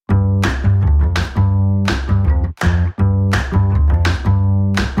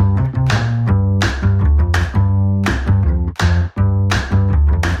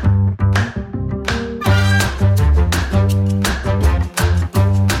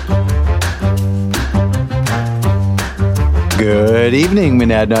Good evening,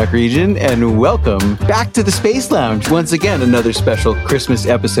 Monadnock region, and welcome back to the Space Lounge. Once again, another special Christmas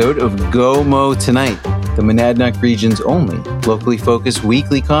episode of Go Mo Tonight, the Monadnock region's only locally focused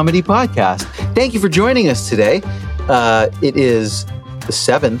weekly comedy podcast. Thank you for joining us today. It is the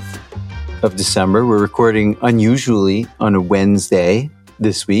 7th of December. We're recording unusually on a Wednesday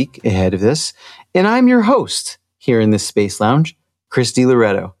this week ahead of this. And I'm your host here in this Space Lounge, Christy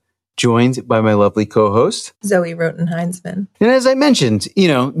Loretto, joined by my lovely co-host, Zoe Roten-Heinsman. And as I mentioned,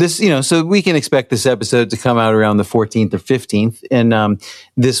 so we can expect this episode to come out around the 14th or 15th. And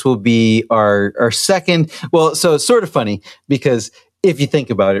this will be our second. Well, so it's sort of funny because if you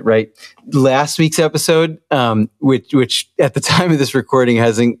think about it, right, last week's episode, which at the time of this recording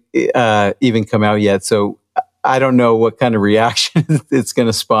hasn't even come out yet. So I don't know what kind of reaction it's going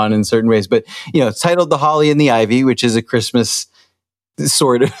to spawn in certain ways. But, it's titled The Holly and the Ivy, which is a Christmas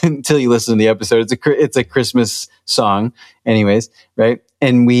sort of, until you listen to the episode, it's a Christmas song anyways, right?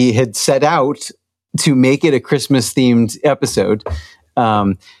 And we had set out to make it a Christmas themed episode,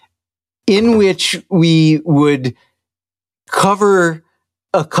 in which we would cover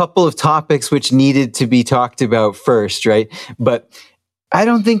a couple of topics which needed to be talked about first, right? But I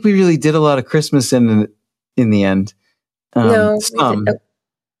don't think we really did a lot of Christmas in the end. No,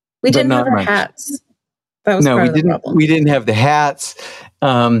 we didn't have our much. Hats. That was part of the problem. We didn't have the hats.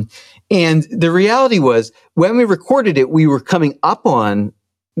 And the reality was, when we recorded it, we were coming up on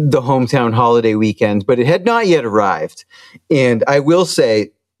the hometown holiday weekend, but it had not yet arrived. And I will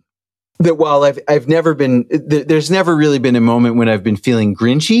say that while I've never been, there's never really been a moment when I've been feeling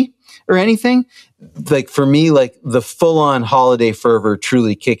Grinchy or anything. Like for me, like the full on holiday fervor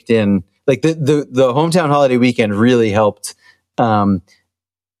truly kicked in. Like the hometown holiday weekend really helped,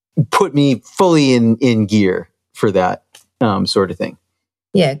 put me fully in gear for that sort of thing.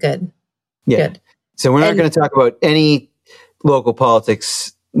 Yeah, good. Yeah. Good. So we're not going to talk about any local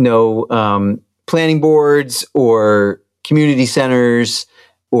politics, no planning boards or community centers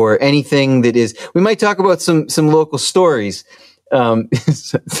or anything that is. We might talk about some local stories, some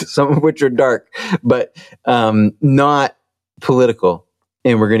of which are dark, but not political.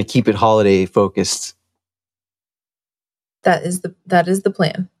 And we're going to keep it holiday focused. That is the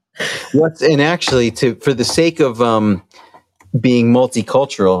plan. And actually, for the sake of being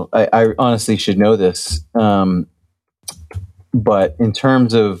multicultural, I honestly should know this. But in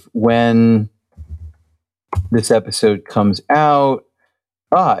terms of when this episode comes out,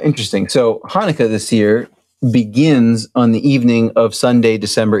 interesting. So Hanukkah this year begins on the evening of Sunday,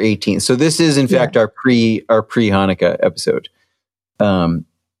 December 18th. So this is in fact our pre-Hanukkah episode.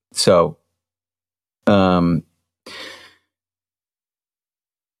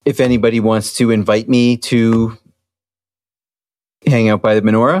 If anybody wants to invite me to hang out by the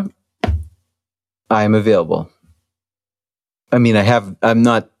menorah, I am available. I mean, I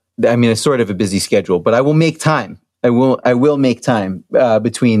sort of have a busy schedule, but I will make time. I will make time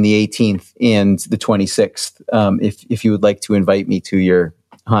between the 18th and the 26th if you would like to invite me to your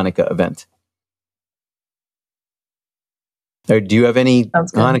Hanukkah event. Or do you have any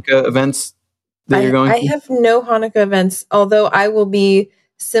Hanukkah events that you're going to? I have no Hanukkah events, although I will be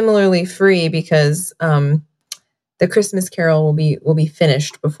similarly free because the Christmas Carol will be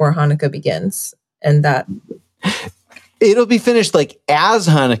finished before Hanukkah begins, and that it'll be finished like as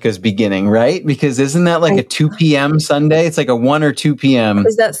Hanukkah's beginning, right? Because isn't that like a 2 p.m. Sunday? It's like a 1 or 2 p.m.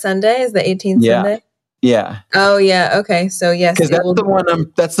 Is that Sunday? Is the 18th Sunday? Yeah. Oh yeah. Okay. So yes, because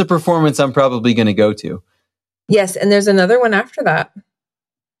that's the performance I'm probably going to go to. Yes, and there's another one after that.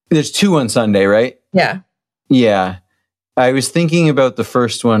 There's 2 on Sunday, right? Yeah. Yeah. I was thinking about the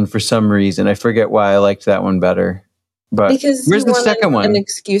first one for some reason. I forget why I liked that one better. But because where's the second one? An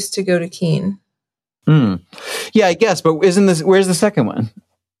excuse to go to Keene. Yeah, I guess. But where's the second one?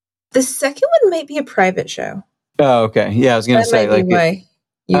 The second one might be a private show. Oh, okay. Yeah, I was going to say like I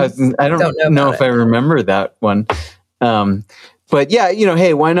don't know if I remember that one. But yeah,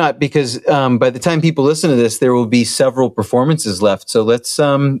 hey, why not? Because by the time people listen to this, there will be several performances left. So let's.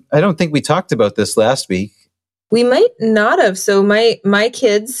 I don't think we talked about this last week. We might not have. So my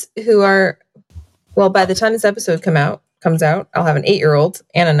kids who are, well, by the time this episode comes out, I'll have an 8-year-old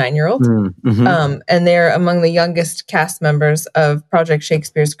and a 9-year-old. Mm-hmm. And they're among the youngest cast members of Project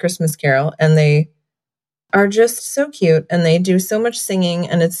Shakespeare's Christmas Carol. And they are just so cute and they do so much singing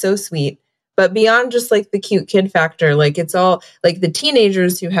and it's so sweet. But beyond just like the cute kid factor, like it's all like the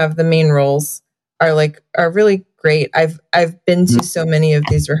teenagers who have the main roles are really great. I've been to so many of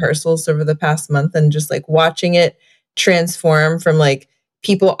these rehearsals over the past month and just like watching it transform from like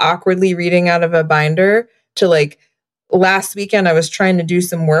people awkwardly reading out of a binder to like last weekend I was trying to do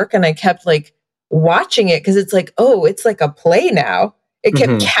some work and I kept like watching it because it's like, oh, it's like a play now. It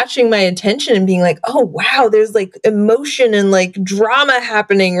kept catching my attention and being like, oh, wow, there's like emotion and like drama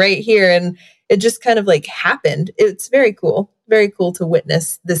happening right here. And it just kind of like happened. It's very cool to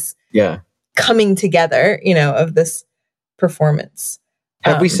witness this coming together, of this performance.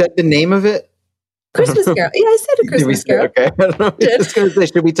 Have we said the name of it? Christmas Carol. Yeah, I said a Christmas Carol. Okay. I don't know. Just gonna say,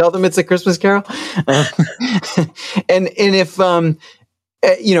 should we tell them it's a Christmas Carol? And if I've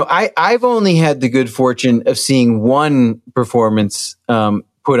only had the good fortune of seeing one performance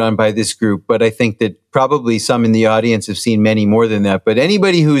put on by this group, but I think that probably some in the audience have seen many more than that. But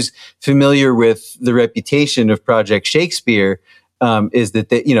anybody who's familiar with the reputation of Project Shakespeare is that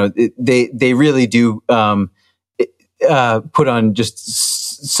they really do put on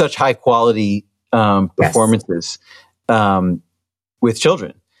just such high quality performances with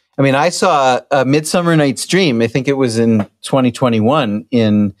children. I mean, I saw a Midsummer Night's Dream. I think it was in 2021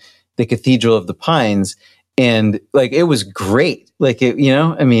 in the Cathedral of the Pines, and like it was great. Like it,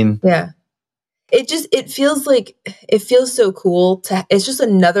 yeah. It feels so cool it's just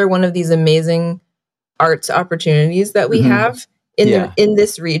another one of these amazing arts opportunities that we have in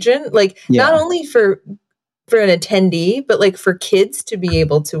this region. Like not only for an attendee, but like for kids to be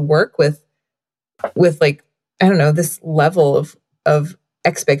able to work with like, I don't know, this level of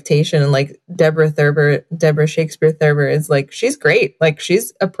expectation. And like Deborah Shakespeare Thurber is like, she's great. Like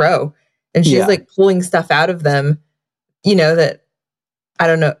she's a pro and she's like pulling stuff out of them, that I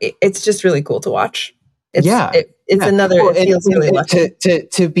don't know. It's just really cool to watch. It's another, it feels really lucky.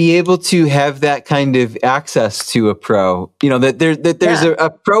 To be able to have that kind of access to a pro, that there's a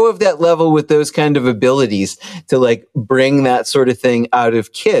pro of that level with those kind of abilities to like bring that sort of thing out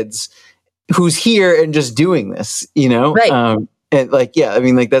of kids who's here and just doing this, Right. And like, I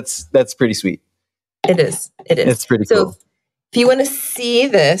mean, like that's pretty sweet. It is. It's pretty cool. So if you want to see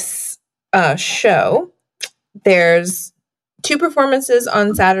this show, there's 2 performances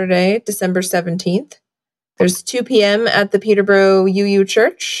on Saturday, December 17th. There's 2 p.m. at the Peterborough UU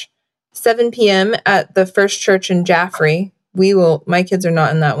Church, 7 p.m. at the First Church in Jaffrey. My kids are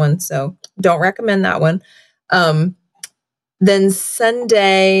not in that one, so don't recommend that one. Then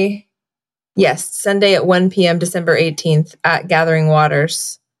Sunday at 1 p.m., December 18th at Gathering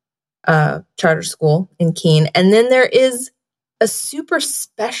Waters Charter School in Keene. And then there is a super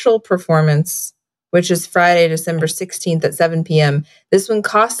special performance, which is Friday, December 16th at 7 p.m. This one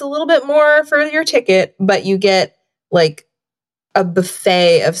costs a little bit more for your ticket, but you get like a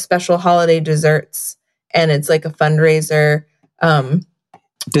buffet of special holiday desserts, and it's like a fundraiser. Do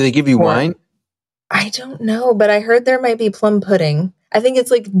they give you wine? I don't know, but I heard there might be plum pudding. I think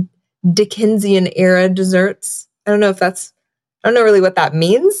it's like Dickensian era desserts. I don't know really what that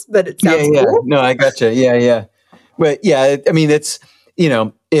means, but it sounds cool. No, I gotcha. Yeah. But I mean, it's,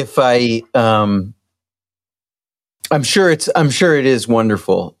 if I'm sure it is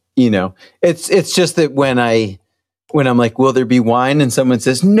wonderful. It's just that when I'm like, will there be wine? And someone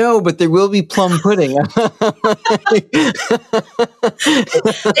says, no, but there will be plum pudding. I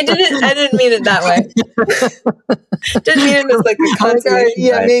didn't mean it that way. Didn't mean it as like a consolation.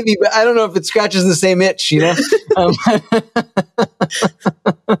 Yeah, maybe, but I don't know if it scratches the same itch, I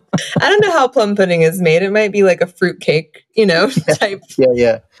don't know how plum pudding is made. It might be like a fruit cake, type.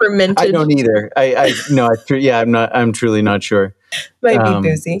 Yeah. Fermented. I don't either. I'm truly not sure. Might be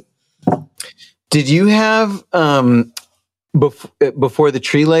boozy. Did you have, before the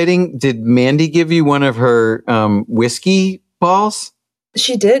tree lighting, did Mandy give you one of her whiskey balls?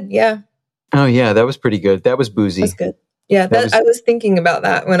 She did, yeah. Oh, yeah, that was pretty good. That was boozy. That's good. Yeah, I was thinking about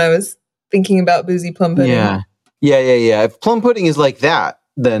that when I was thinking about boozy plum pudding. Yeah. If plum pudding is like that,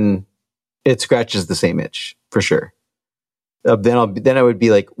 then it scratches the same itch, for sure. Then I would be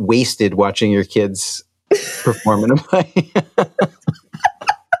like wasted watching your kids perform in a play.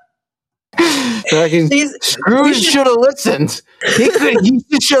 Scrooge should have listened. He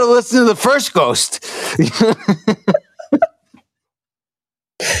should have listened to the first ghost.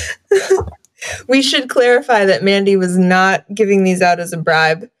 We should clarify that Mandy was not giving these out as a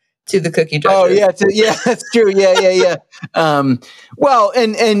bribe to the cookie judges. Oh yeah, that's true. Yeah. Well,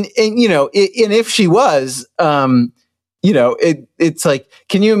 and if she was, it's like,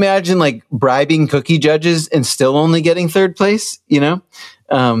 can you imagine like bribing cookie judges and still only getting third place? That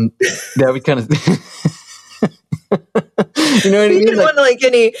would kind of, you know what I mean?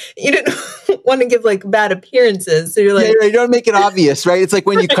 You didn't want to give like bad appearances. So you're like, you don't make it obvious, right? It's like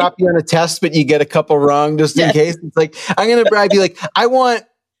when you copy on a test, but you get a couple wrong just in case. It's like, I'm going to bribe you. Like, I want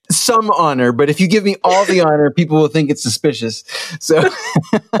some honor, but if you give me all the honor, people will think it's suspicious. So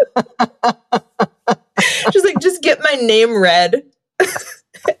just get my name read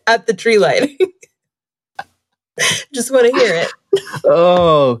at the tree lighting. Just want to hear it.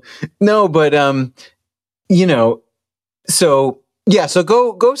 Oh, no, but, so yeah, so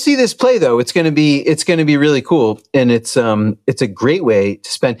go see this play though. It's going to be really cool. And it's a great way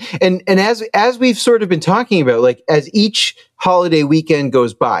to spend. And as we've sort of been talking about, like as each holiday weekend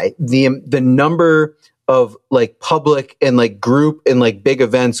goes by, the number of like public and like group and like big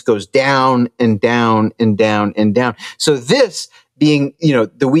events goes down and down and down and down. So this being,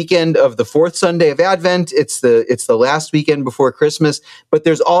 the weekend of the fourth Sunday of Advent, it's the last weekend before Christmas, but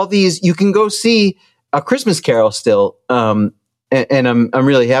there's all these, you can go see A Christmas Carol still. And I'm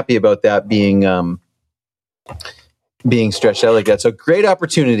really happy about that being stretched out like that. So great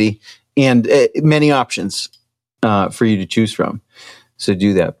opportunity and many options for you to choose from. So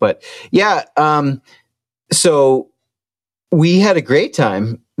do that. But yeah, so we had a great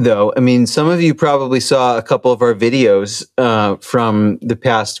time though. I mean, some of you probably saw a couple of our videos from the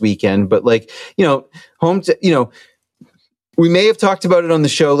past weekend, but like, we may have talked about it on the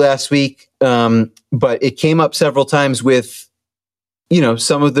show last week, but it came up several times with,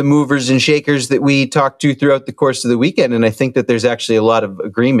 some of the movers and shakers that we talked to throughout the course of the weekend. And I think that there's actually a lot of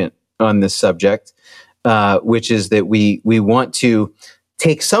agreement on this subject, which is that we want to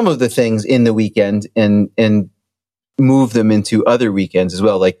take some of the things in the weekend and move them into other weekends as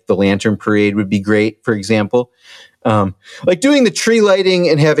well. Like the Lantern Parade would be great, for example. Like doing the tree lighting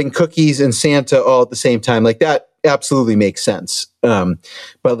and having cookies and Santa all at the same time, like that absolutely makes sense.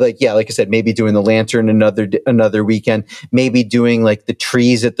 But like I said, maybe doing the lantern another weekend, maybe doing like the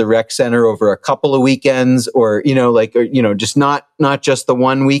trees at the rec center over a couple of weekends, or just not just the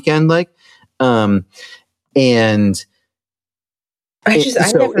one weekend, and I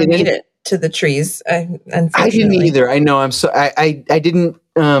never made it to the trees. I didn't either. I know. I didn't.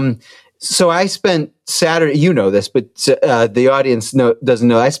 So I spent Saturday, this, but the audience doesn't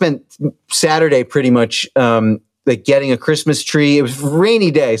know. I spent Saturday pretty much like getting a Christmas tree. It was a rainy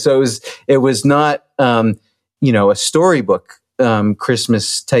day, so it was not a storybook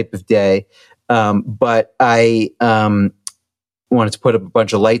Christmas type of day. But I wanted to put up a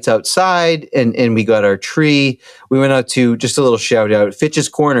bunch of lights outside, and we got our tree. We went out to, just a little shout out, Fitch's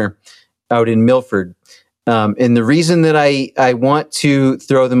Corner out in Milford. And the reason that I want to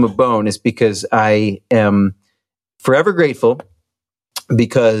throw them a bone is because I am forever grateful,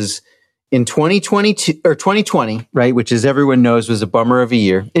 because in 2020, right, which as everyone knows was a bummer of a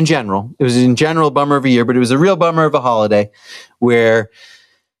year in general. It was in general a bummer of a year, but it was a real bummer of a holiday where,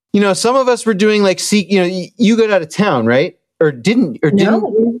 some of us were doing like, you got out of town, right? Or didn't?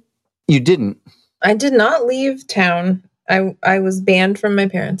 No. You didn't? I did not leave town. I was banned from my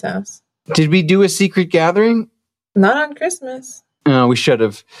parents' house. Did we do a secret gathering? Not on Christmas. No, we should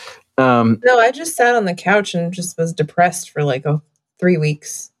have. No, I just sat on the couch and just was depressed for like 3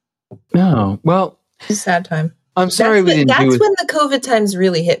 weeks. Oh, well. It's a sad time. I'm sorry we didn't do it. That's when the COVID times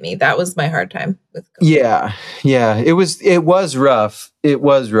really hit me. That was my hard time with Yeah. COVID. It was rough. It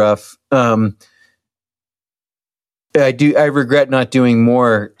was rough. I regret not doing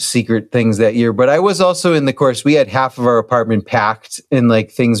more secret things that year, but I was also in the course. We had half of our apartment packed, and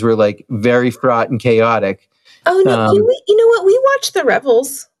like things were like very fraught and chaotic. Oh no! You know what? We watched the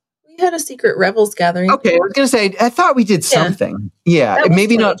Revels. We had a secret Revels gathering. Okay, I was gonna say I thought we did something. Yeah,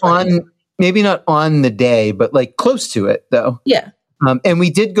 maybe not on the day, but like close to it though. Yeah. And we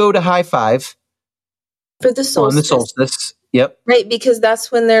did go to High Five for the solstice. On the solstice. Yep. Right, because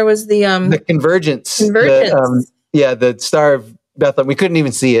that's when there was the convergence. Convergence. The Star of Bethlehem. We couldn't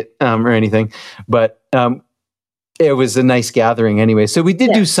even see it or anything, but it was a nice gathering anyway. So we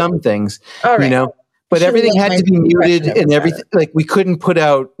did do some things, all right. But everything had to be muted, and everything, like we couldn't put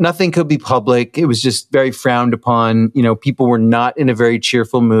out, nothing could be public. It was just very frowned upon. People were not in a very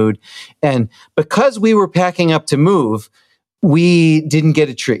cheerful mood. And because we were packing up to move, we didn't get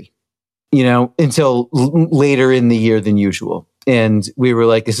a tree, until later in the year than usual. And we were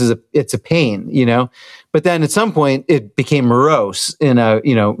like, it's a pain, but then at some point it became morose, and,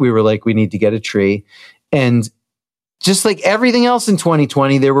 we were like, we need to get a tree. And just like everything else in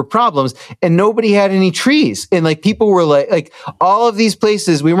 2020, there were problems, and nobody had any trees. And like people were like all of these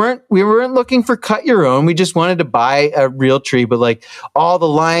places, we weren't looking for cut your own. We just wanted to buy a real tree, but like all the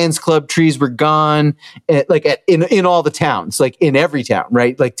Lions Club trees were gone, in all the towns, like in every town,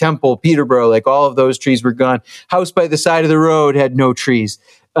 right? Like Temple, Peterborough, like all of those trees were gone. House by the side of the road had no trees.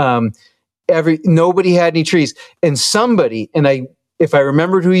 Nobody had any trees. And somebody, if I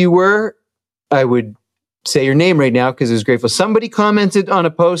remembered who you were, I would say your name right now because it was grateful. Somebody commented on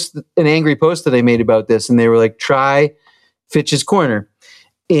a post, an angry post that I made about this, and they were like, try Fitch's Corner.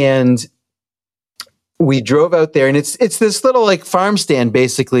 And we drove out there, and it's this little like farm stand,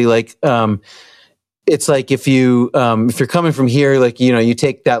 basically like it's like if you're coming from here, like, you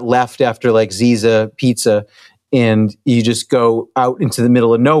take that left after like Ziza Pizza and you just go out into the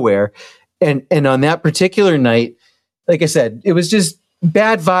middle of nowhere. And on that particular night, like I said, it was just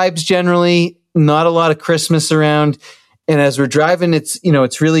bad vibes generally, not a lot of Christmas around. And as we're driving,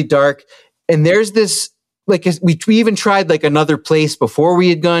 it's really dark. And there's this, like, we even tried like another place before we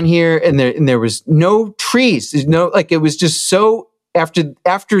had gone here, and there was no trees. There's no, like, it was just so, after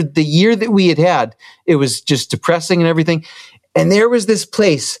the year that we had, it was just depressing and everything. And there was this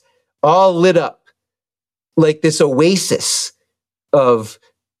place all lit up, like this oasis of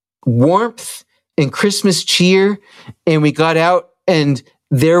warmth and Christmas cheer. And we got out and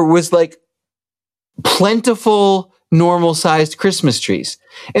there was like plentiful, normal sized Christmas trees.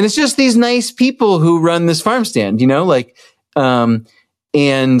 And it's just these nice people who run this farm stand, and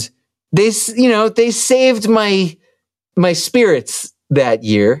they saved my spirits that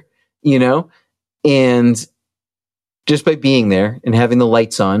year, and just by being there and having the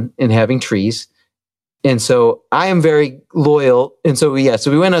lights on and having trees. And so I am very loyal. And so we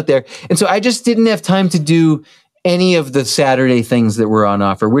went out there. And so I just didn't have time to do any of the Saturday things that were on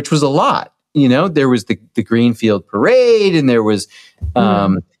offer, which was a lot. There was the Greenfield Parade, and there was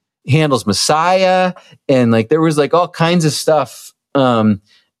Handel's Messiah, and like there was like all kinds of stuff.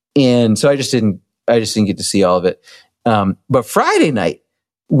 And so I just didn't get to see all of it. But Friday night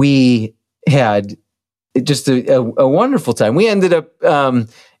we had just a wonderful time. We ended up doing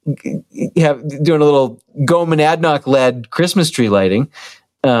a little Goman Adnock led Christmas tree lighting.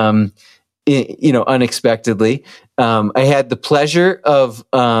 Unexpectedly, I had the pleasure of.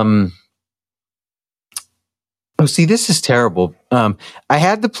 This is terrible. I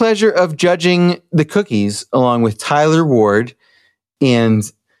had the pleasure of judging the cookies along with Tyler Ward and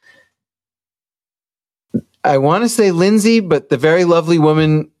I want to say Lindsay, but the very lovely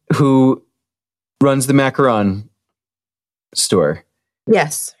woman who runs the macaron store.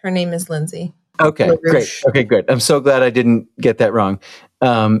 Yes, her name is Lindsay. Okay, great. Okay, good. I'm so glad I didn't get that wrong.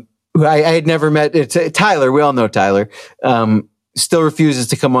 I had never met Tyler. We all know Tyler. Still refuses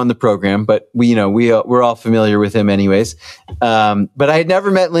to come on the program, but we're all familiar with him anyways. But I had never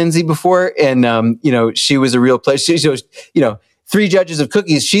met Lindsay before, and she was a real pleasure. She was, 3 judges of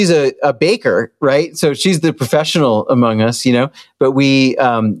cookies. She's a baker, right? So she's the professional among us, but we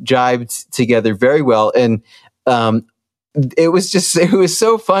jibed together very well. And it was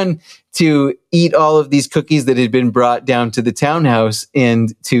so fun to eat all of these cookies that had been brought down to the townhouse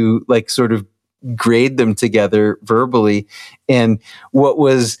and to like sort of grade them together verbally. And what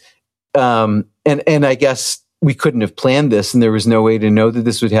was, and I guess we couldn't have planned this and there was no way to know that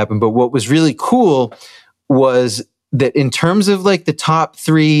this would happen. But what was really cool was that in terms of like the top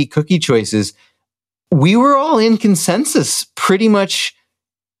 3 cookie choices, we were all in consensus pretty much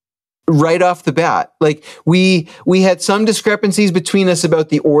right off the bat. Like we had some discrepancies between us about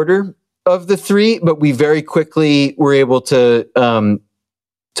the order of the 3, but we very quickly were able to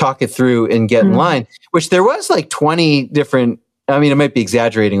talk it through and get in line, which there was like 20 different, I mean, I might be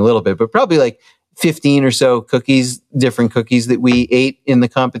exaggerating a little bit, but probably like 15 or so different cookies that we ate in the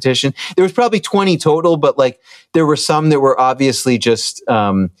competition. There was probably 20 total, but like there were some that were obviously just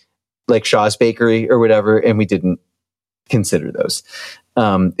like Shaw's Bakery or whatever, and we didn't consider those.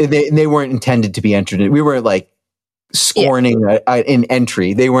 They weren't intended to be entered in. We weren't like scorning an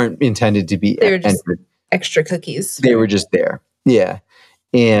entry. They weren't intended to be entered. Extra cookies. They were just there. Yeah.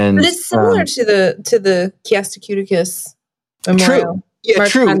 And but it's similar to the Chiasta Cuticus Memorial. True. Yeah,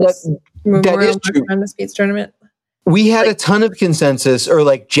 true. That is true. March Speeds Tournament. We had a ton of consensus or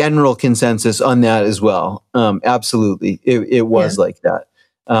like general consensus on that as well. Absolutely. It was like that.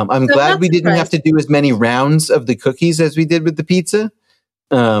 I'm glad we didn't have to do as many rounds of the cookies as we did with the pizza.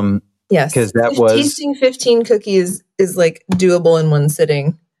 Yes. Because that was tasting 15 cookies is like doable in one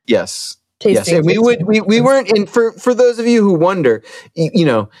sitting. Yes. Tasting yes. And we weren't in for those of you who wonder,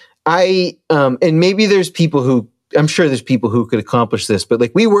 and maybe there's people who I'm sure there's people who could accomplish this, but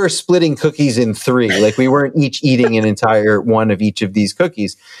like we were splitting cookies in 3. Like we weren't each eating an entire one of each of these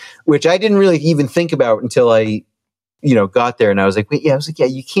cookies, which I didn't really even think about until I, got there. And I was like,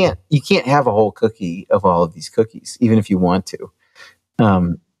 you can't have a whole cookie of all of these cookies, even if you want to.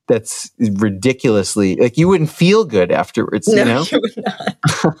 That's ridiculously like you wouldn't feel good afterwards, No, you would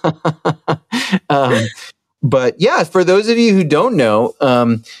not. But yeah, for those of you who don't know,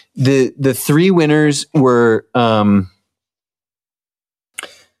 the 3 winners were, God,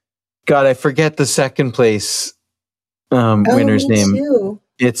 I forget the second place winner's name. Too.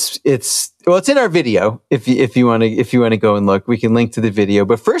 It's in our video. If you want to go and look, we can link to the video.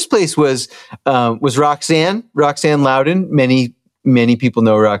 But first place was Roxanne Loudon. Many Many people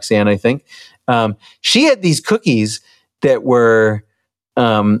know Roxanne, I think. She had these cookies that were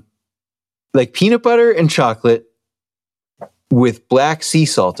like peanut butter and chocolate with black sea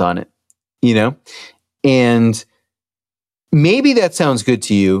salt on it, you know? And maybe that sounds good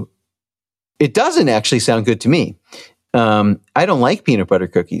to you. It doesn't actually sound good to me. I don't like peanut butter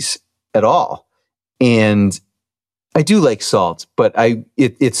cookies at all. And I do like salt, but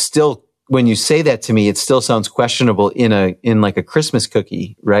it's still, when you say that to me, it still sounds questionable in like a Christmas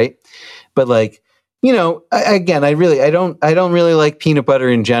cookie, right? But like, you know, I don't really like peanut butter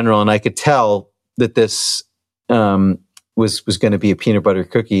in general, and I could tell that this was going to be a peanut butter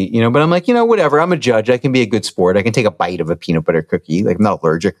cookie, you know. But I'm like, you know, whatever. I'm a judge. I can be a good sport. I can take a bite of a peanut butter cookie. Like, I'm not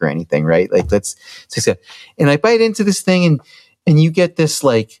allergic or anything, right? Like, let's say, and I bite into this thing, and you get this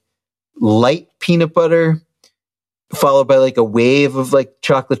like light peanut butter followed by like a wave of like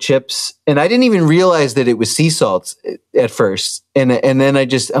chocolate chips, and I didn't even realize that it was sea salt at first, and then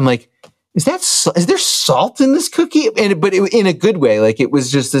I'm like, is there salt in this cookie? But in a good way. Like, it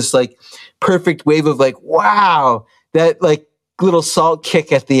was just this like perfect wave of like, wow, that like little salt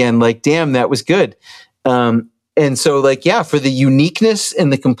kick at the end. Like, damn, that was good. And so like, yeah, for the uniqueness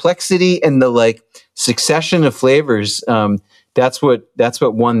and the complexity and the like succession of flavors, that's what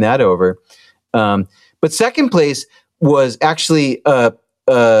won that over. But second place was actually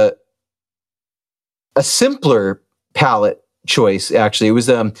a simpler palate choice. Actually, it was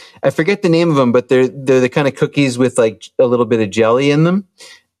I forget the name of them, but they're the kind of cookies with like a little bit of jelly in them,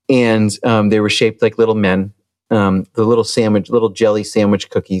 and they were shaped like little men, the little jelly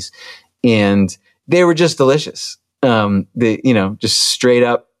sandwich cookies, and they were just delicious. Just straight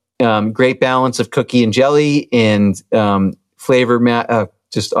up great balance of cookie and jelly and flavor,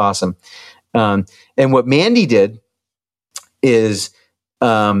 just awesome. And what Mandy did is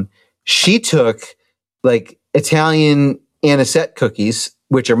she took like Italian anisette cookies,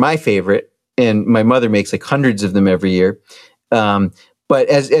 which are my favorite, and my mother makes like hundreds of them every year. But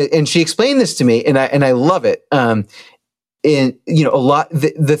and she explained this to me, and I love it. And you know,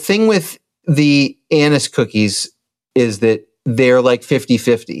 the thing with the anise cookies is that they're like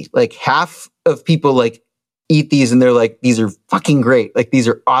 50-50. Like, half of people like eat these and they're like, these are fucking great. Like, these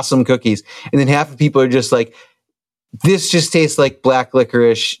are awesome cookies. And then half of people are just like, this just tastes like black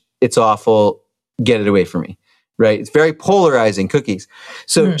licorice. It's awful. Get it away from me. Right. It's very polarizing cookies.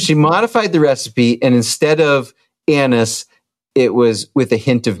 So she modified the recipe, and instead of anise, it was with a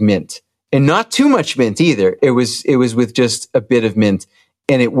hint of mint, and not too much mint either. It was with just a bit of mint,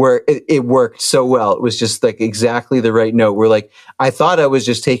 and it worked so well. It was just like exactly the right note. Where like, I thought I was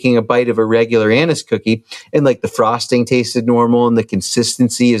just taking a bite of a regular anise cookie, and like the frosting tasted normal and the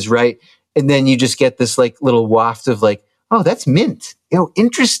consistency is right. And then you just get this like little waft of like, oh, that's mint. Oh,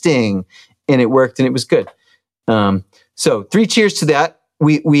 interesting. And it worked, and it was good. So 3 cheers to that.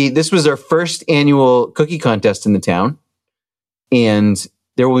 This was our first annual cookie contest in the town, and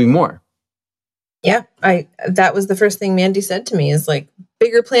there will be more. Yeah. That was the first thing Mandy said to me, is like,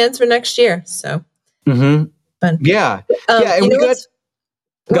 bigger plans for next year. So fun. Yeah. And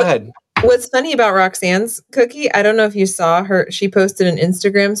go ahead. What's funny about Roxanne's cookie, I don't know if you saw her, she posted an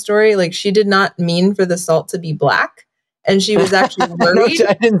Instagram story. Like, she did not mean for the salt to be black. And she was actually worried.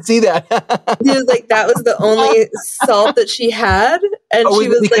 I didn't see that. She was like, that was the only salt that she had. And she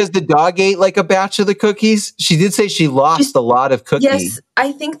was because like, the dog ate like a batch of the cookies? She did say she lost a lot of cookies. Yes,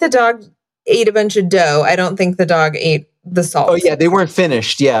 I think the dog ate a bunch of dough. I don't think the dog ate the salt. Oh yeah, they weren't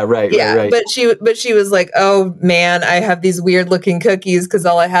finished. Yeah, right. But she was like, oh man, I have these weird looking cookies because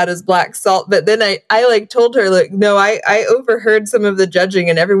all I had is black salt. But then I like told her, like, no, I overheard some of the judging,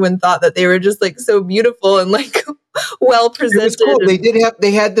 and everyone thought that they were just like so beautiful and like well presented. It was cool.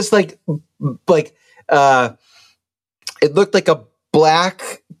 They had this like it looked like a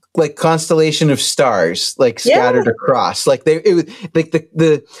black like constellation of stars like scattered across. Like it was like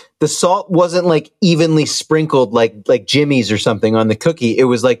the salt wasn't like evenly sprinkled like Jimmy's or something on the cookie. It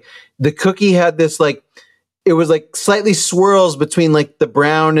was like the cookie had this like, it was like slightly swirls between like the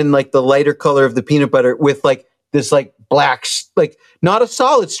brown and like the lighter color of the peanut butter with like this like black, like not a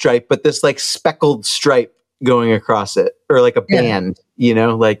solid stripe, but this like speckled stripe going across it, or like a band, you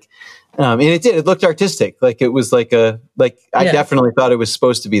know, like, and it looked artistic. Like it was like I definitely thought it was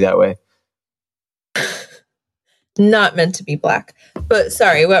supposed to be that way. Not meant to be black, but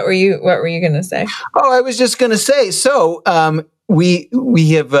sorry, what were you going to say? Oh, I was just going to say, so, we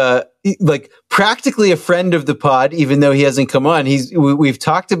have, like practically a friend of the pod, even though he hasn't come on. We've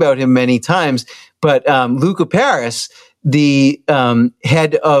talked about him many times, but, Luca Paris, the,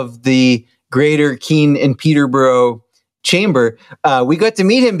 head of the Greater Keene and Peterborough, chamber, we got to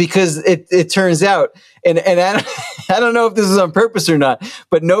meet him because it turns out, and I don't know if this is on purpose or not,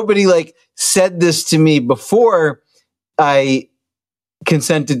 but nobody like said this to me before I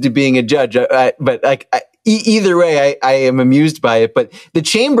consented to being a judge. But like either way, I am amused by it. But the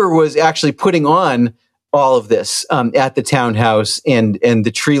chamber was actually putting on all of this at the townhouse and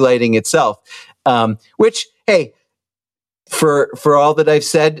the tree lighting itself, which, hey, for all that I've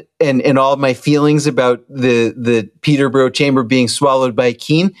said and all of my feelings about the Peterborough Chamber being swallowed by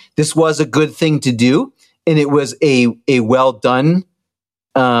Keene, this was a good thing to do, and it was a well done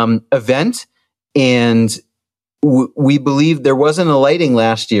event. And we believe there wasn't a lighting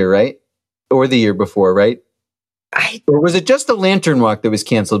last year, right? Or the year before, right? Or was it just the lantern walk that was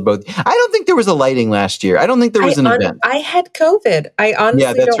canceled? Both. I don't think there was a lighting last year. I don't think there was an event. I had COVID. I honestly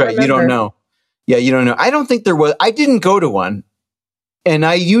yeah, that's don't right. remember. You don't know. Yeah, you don't know. I don't think there was. I didn't go to one, and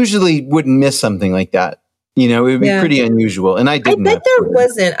I usually wouldn't miss something like that. You know, it would be pretty unusual, and I didn't. I bet there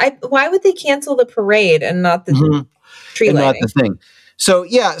wasn't. Why would they cancel the parade and not the tree lighting? Not the thing. So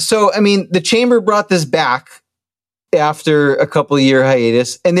yeah. So I mean, the chamber brought this back after a couple of year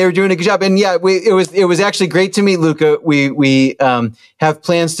hiatus, and they were doing a good job. And yeah, it was actually great to meet Luca. We have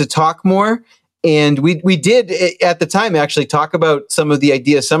plans to talk more. And we did at the time actually talk about some of the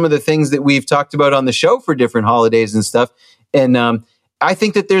ideas, some of the things that we've talked about on the show for different holidays and stuff. And I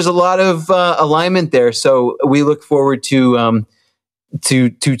think that there's a lot of alignment there. So we look forward to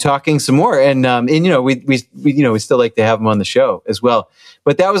talking some more. And you know, we still like to have them on the show as well.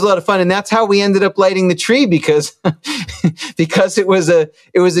 But that was a lot of fun, and that's how we ended up lighting the tree because because it was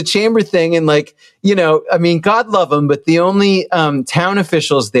a chamber thing. And like, you know, I mean, God love them, but the only town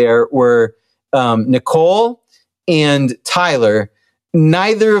officials there were Nicole and Tyler,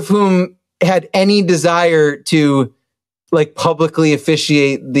 neither of whom had any desire to like publicly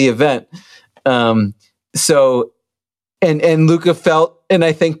officiate the event. So, and Luca felt, and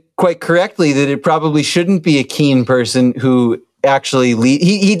I think quite correctly, that it probably shouldn't be a Keene person who actually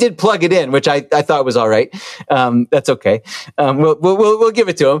he did plug it in, which I thought was all right. That's okay. We'll give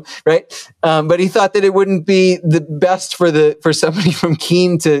it to him, right? But he thought that it wouldn't be the best for somebody from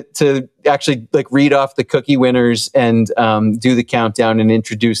Keene to actually like read off the cookie winners and do the countdown and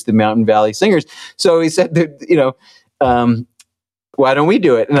introduce the Mountain Valley Singers. So he said that, you know, why don't we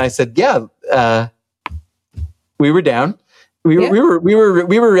do it? And I said, yeah, we were down. We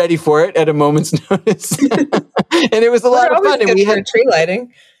were ready for it at a moment's notice, and it was a lot of fun. And we had tree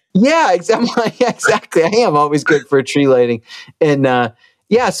lighting. Yeah, exactly. I am always good for a tree lighting, and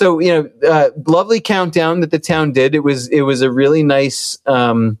yeah. So you know, lovely countdown that the town did. It was a really nice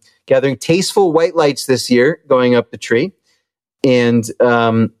gathering. Tasteful white lights this year going up the tree, and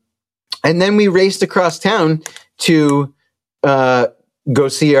then we raced across town to go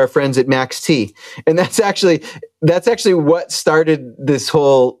see our friends at Max T, and that's actually what started this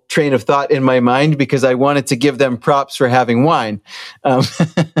whole train of thought in my mind, because I wanted to give them props for having wine,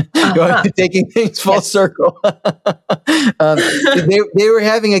 taking things full circle. They were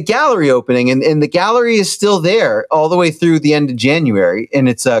having a gallery opening, and the gallery is still there all the way through the end of January, and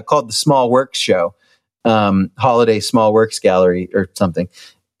it's called the Small Works Show, Holiday Small Works Gallery or something.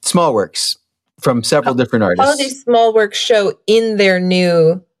 Small Works from several different artists. Holiday Small Works Show in their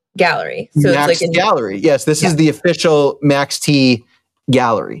new gallery. So Max it's like Gallery. Yes, this is the official Max T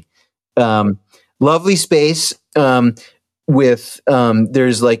gallery. Lovely space with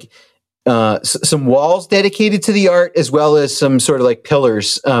there's like some walls dedicated to the art, as well as some sort of like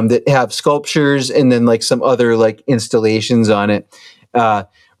pillars that have sculptures and then like some other like installations on it.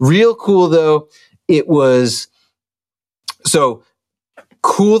 Real cool though. It was so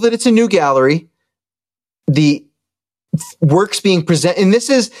cool that it's a new gallery. The works being presented, and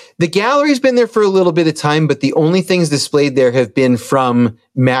the gallery's been there for a little bit of time, but the only things displayed there have been from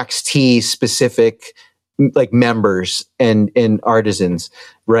Max T specific like members and artisans,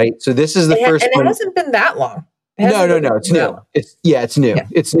 right? So this is the first one. It hasn't been that long. No, it's new. It's new. Yeah.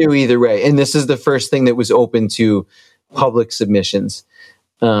 It's new either way. And this is the first thing that was open to public submissions.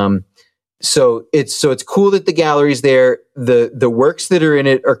 So it's cool that the gallery's there. The works that are in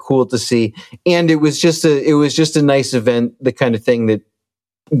it are cool to see, and it was just a nice event, the kind of thing that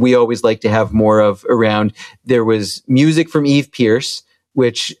we always like to have more of around. There was music from Eve Pierce,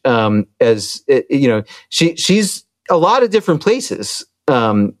 which she's a lot of different places.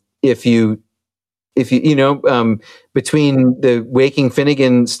 If you between the Waking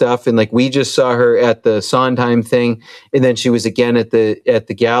Finnegan stuff and like we just saw her at the Sondheim thing, and then she was again at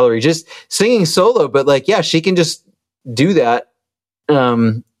the gallery just singing solo, but like, yeah, she can just do that.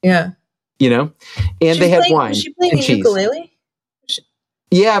 And they had wine. Was she playing a ukulele?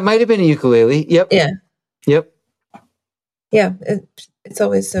 Yeah, it might have been a ukulele. Yep. Yeah. Yep. Yeah, it's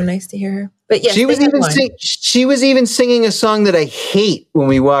always so nice to hear her. But yes, she was even singing a song that I hate when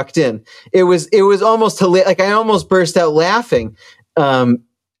we walked in. It was almost hilarious. Like I almost burst out laughing.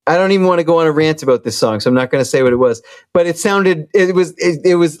 I don't even want to go on a rant about this song, so I'm not going to say what it was. But it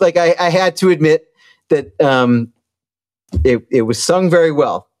was like I had to admit that it was sung very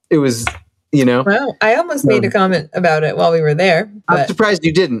well. It was, Well, I almost made a comment about it while we were there. But I'm surprised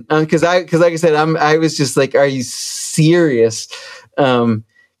you didn't, because like I said, I was just like, are you serious?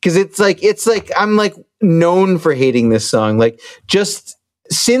 Because it's like I'm like known for hating this song. Like just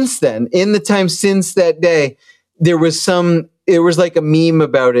since then, in the time since that day, there was like a meme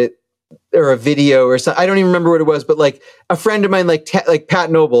about it or a video or something. I don't even remember what it was, but like a friend of mine, like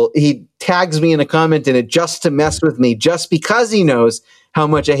Pat Noble, he tags me in a comment in it just to mess with me, just because he knows how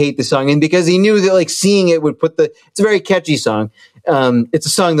much I hate the song. And because he knew that like seeing it would it's a very catchy song. It's a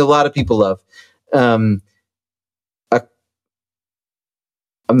song that a lot of people love. I'm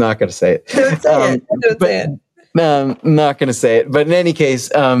not going to say it. Don't say it. I'm not going to say it. But in any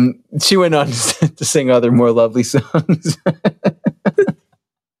case, she went on to sing other more lovely songs.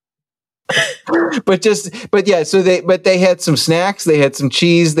 but yeah, so they had some snacks, they had some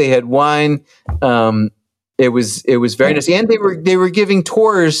cheese, they had wine. It was very nice, and they were giving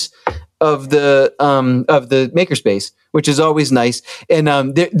tours of the makerspace, which is always nice. And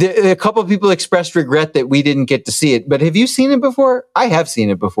a couple of people expressed regret that we didn't get to see it. But have you seen it before? I have seen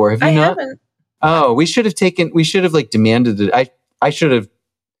it before. Have you not? Haven't. Oh, we should have like demanded it. I should have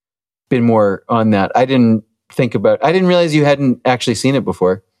been more on that. I didn't realize you hadn't actually seen it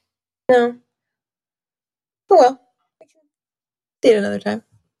before. No. Oh well. We can see it another time.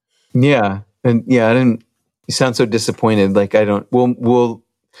 Yeah. And yeah, I didn't. You sound so disappointed. Like I don't. We'll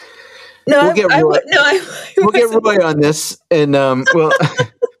get Roy. We'll get Roy on this, and well,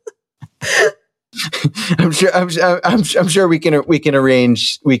 I'm sure we can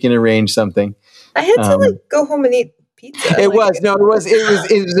arrange something. I had to go home and eat pizza. It was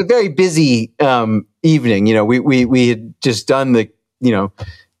a very busy evening. We had just done the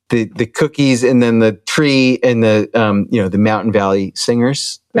cookies and then the tree and the the Mountain Valley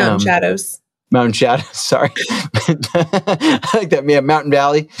Singers. Mountain Shadows. Mountain Shadows, sorry. I like that. Yeah, Mountain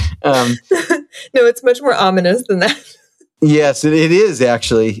Valley. No, it's much more ominous than that. Yes, it is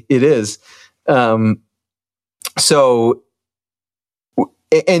actually. It is. So,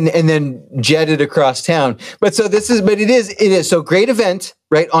 and then jetted across town. But it is. So great event,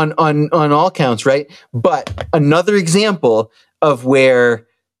 right? On all counts, right? But another example of where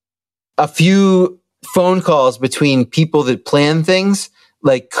a few phone calls between people that plan things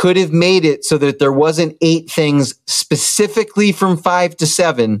like could have made it so that there wasn't 8 things specifically from 5 to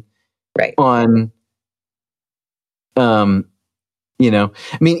 7 right on I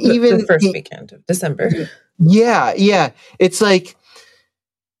mean, even the first weekend of December. Yeah. It's like,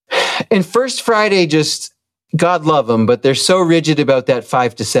 and First Friday, just God love them, but they're so rigid about that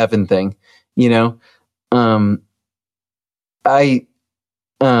 5 to 7 thing,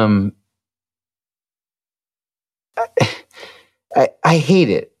 I hate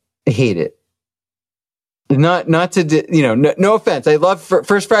it. I hate it. Not to, no offense. I love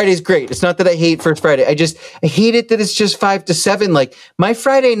First Friday is great. It's not that I hate First Friday. I hate it that it's just 5 to 7. Like my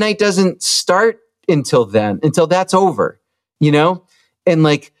Friday night doesn't start until that's over, and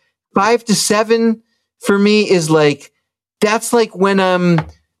like 5 to 7 for me is like, that's like when I'm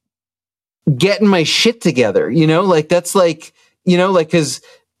getting my shit together, like that's like, like, cause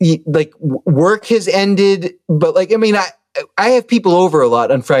like work has ended, but like, I mean, I have people over a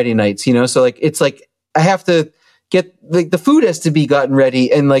lot on Friday nights, so like, it's like, I have to get like the food has to be gotten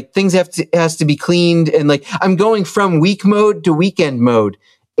ready and like things has to be cleaned. And like, I'm going from week mode to weekend mode.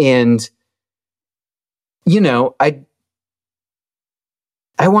 And, I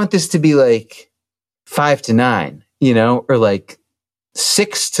want this to be like 5 to 9, or like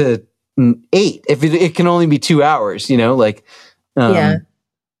 6 to 8. If it can only be 2 hours, like, yeah,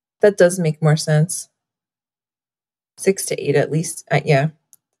 that does make more sense. 6 to 8 at least. Yeah.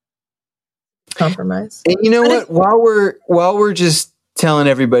 Compromise. And you know what? While we're just telling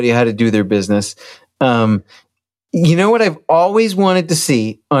everybody how to do their business, you know what I've always wanted to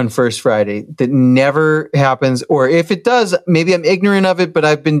see on First Friday that never happens, or if it does, maybe I'm ignorant of it, but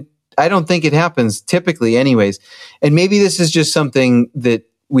I don't think it happens typically anyways. And maybe this is just something that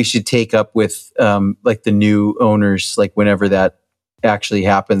we should take up with like the new owners, like whenever that actually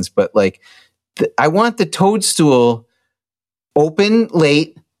happens. But like, I want the Toadstool open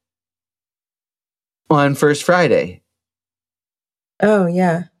late on First Friday. Oh,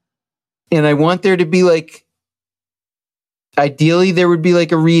 yeah. And I want there to be like, ideally there would be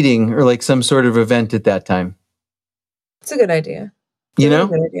like a reading or like some sort of event at that time. It's a good idea. You know?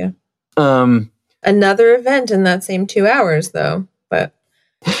 Good idea. Another event in that same 2 hours, though. But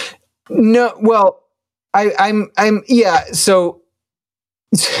no, well, I'm yeah. So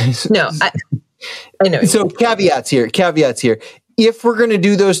no, I know. So caveats here. If we're going to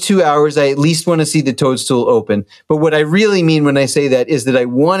do those 2 hours, I at least want to see the Toadstool open. But what I really mean when I say that is that I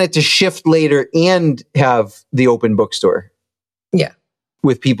want it to shift later and have the open bookstore. Yeah.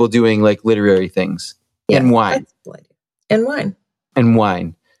 With people doing like literary things and wine. And wine. And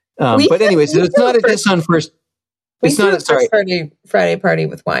wine. But anyways, it's not a diss on first. It's not a sorry. Friday party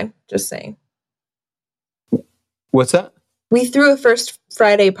with wine. Just saying. What's that? We threw a first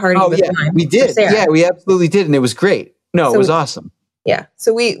Friday party with wine. We did. Yeah, we absolutely did. And it was great. No, it was awesome. Yeah.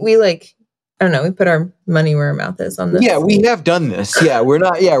 So we like, I don't know, we put our money where our mouth is on this. Yeah, we have done this. Yeah, we're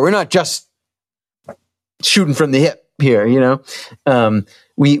not just shooting from the hip here, you know.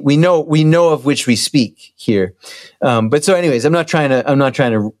 We know of which we speak here. But so anyways, I'm not trying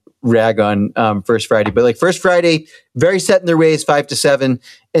to rag on First Friday, but like First Friday, very set in their ways, 5 to 7,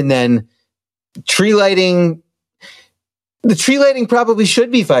 and then tree lighting. The tree lighting probably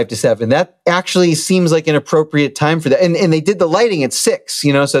should be 5 to 7. That actually seems like an appropriate time for that. And they did the lighting at 6,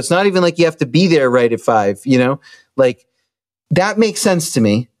 you know, so it's not even like you have to be there right at 5, you know, like that makes sense to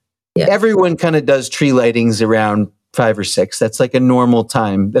me. Yeah. Everyone kind of does tree lightings around 5 or 6. That's like a normal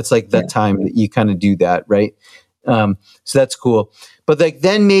time. That's like the time that you kind of do that. Right. So that's cool. But like,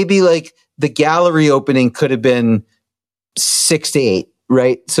 then maybe like the gallery opening could have been 6 to 8.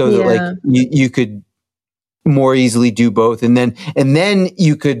 Right. So that like you could more easily do both. And then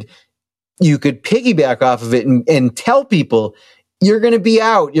you could piggyback off of it and tell people you're going to be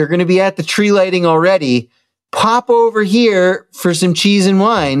out. You're going to be at the tree lighting already. Pop over here for some cheese and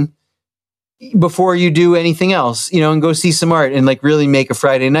wine before you do anything else, you know, and go see some art and like really make a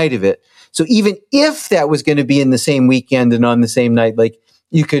Friday night of it. So even if that was going to be in the same weekend and on the same night, like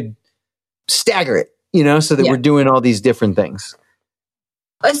you could stagger it, you know, so that we're doing all these different things.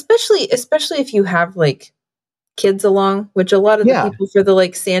 Especially if you have like kids along, which a lot of the people for the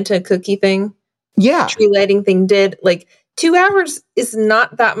like Santa cookie thing, tree lighting thing did. Like 2 hours is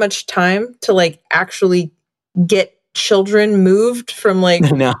not that much time to like actually get children moved from like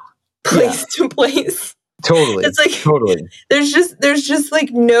place to place. Totally. It's like totally. There's just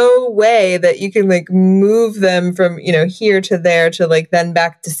like no way that you can like move them from, you know, here to there to like then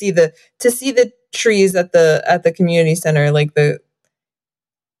back to see the trees at the community center. Like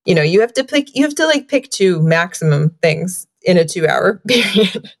you know, you have to pick 2 maximum things in a 2 hour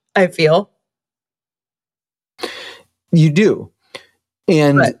period, I feel. You do.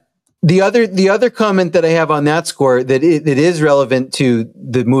 And the other comment that I have on that score that is relevant to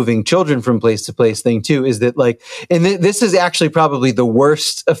the moving children from place to place thing too, is that like, and this is actually probably the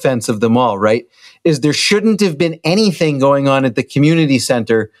worst offense of them all, right? Is there shouldn't have been anything going on at the community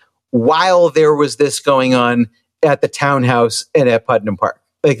center while there was this going on at the townhouse and at Putnam Park.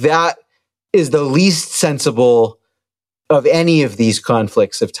 Like that is the least sensible of any of these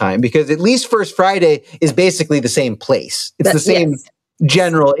conflicts of time, because at least First Friday is basically the same place. It's the same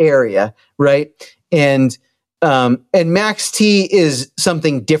general area, right? And Max T is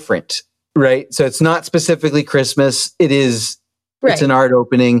something different, right? So it's not specifically Christmas. It is, it's an art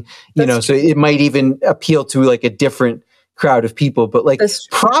opening, you know, so it might even appeal to like a different crowd of people, but like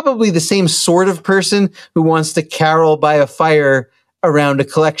probably the same sort of person who wants to carol by a fire around a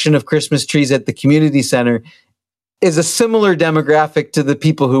collection of Christmas trees at the community center is a similar demographic to the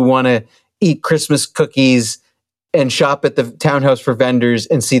people who want to eat Christmas cookies and shop at the townhouse for vendors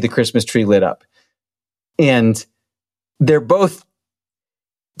and see the Christmas tree lit up. And they're both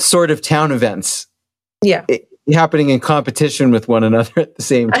sort of town events. Yeah. Happening in competition with one another at the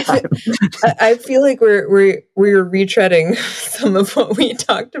same time. I feel like we're retreading some of what we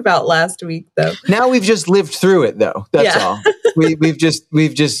talked about last week, though. Now we've just lived through it, though. That's all. We've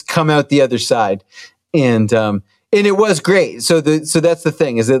just come out the other side, and it was great. So that's the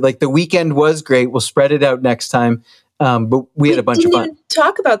thing, is that like the weekend was great. We'll spread it out next time. But we had a bunch of fun. Didn't even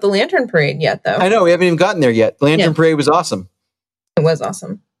talk about the Lantern Parade yet, though. I know, we haven't even gotten there yet. The Lantern Parade was awesome. It was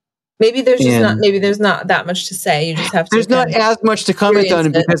awesome. Maybe there's not that much to say. You just have to. There's not as much to comment on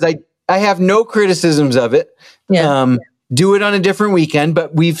it because I have no criticisms of it. Yeah. Do it on a different weekend,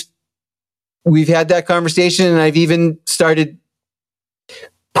 but we've had that conversation, and I've even started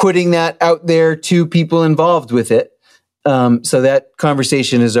putting that out there to people involved with it. So that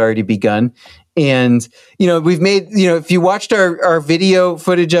conversation has already begun. And, you know, we've made, you know, if you watched our video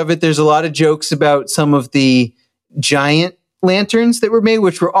footage of it, there's a lot of jokes about some of the giant lanterns that were made,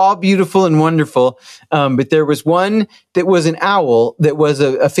 which were all beautiful and wonderful. But there was one that was an owl that was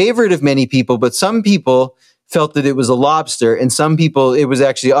a favorite of many people, but some people felt that it was a lobster, and some people, it was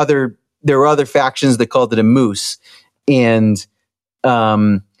actually there were other factions that called it a moose. And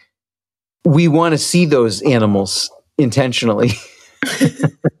we want to see those animals intentionally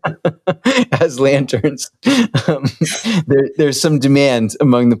as lanterns. There's some demand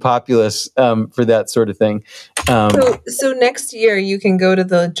among the populace for that sort of thing. So next year you can go to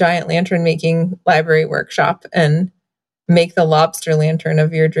the giant lantern making library workshop and make the lobster lantern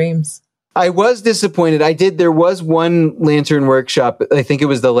of your dreams. I was disappointed. There was one lantern workshop. I think it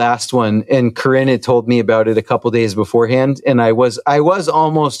was the last one. And Corinne had told me about it a couple days beforehand. And I was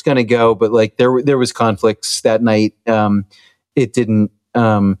almost going to go, but like there was conflicts that night. It didn't,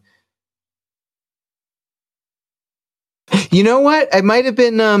 you know what? I might've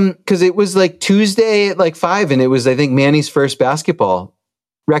been, cause it was like Tuesday at like 5, and it was, I think, Manny's first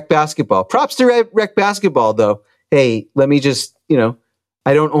rec basketball. Props to rec basketball though. Hey, let me just,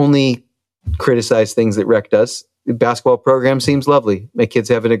 I don't only criticize things that rec does. The basketball program seems lovely. My kid's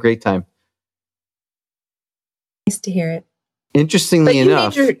having a great time. Nice to hear it. Interestingly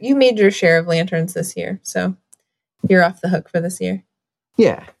enough, you made your share of lanterns this year, so you're off the hook for this year.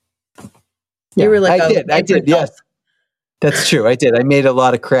 Yeah. You were like, I did. Yes, that's true. I did. I made a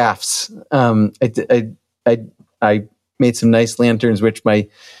lot of crafts. I made some nice lanterns, which my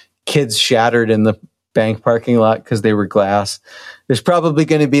kids shattered in the bank parking lot because they were glass. There's probably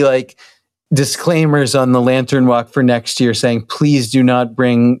going to be like disclaimers on the lantern walk for next year saying, please do not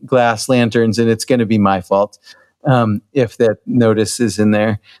bring glass lanterns. And it's going to be my fault if that notice is in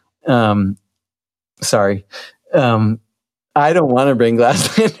there. Sorry. I don't want to bring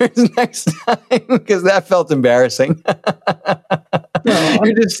glass lanterns next time because that felt embarrassing.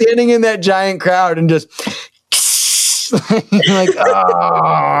 You're just standing in that giant crowd and just like,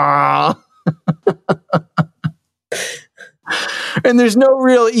 oh. And there's no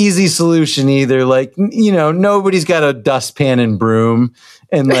real easy solution either. Like, nobody's got a dustpan and broom.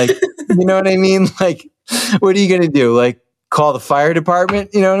 And like, you know what I mean? Like, what are you going to do? Like, call the fire department?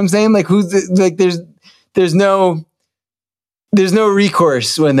 You know what I'm saying? Like, there's no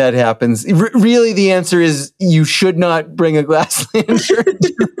recourse when that happens. Really, the answer is you should not bring a glass lantern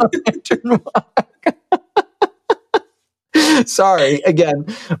to a lantern walk. Sorry, again,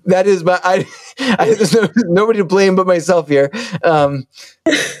 that is there's nobody to blame but myself here.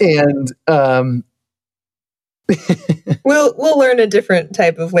 We'll learn a different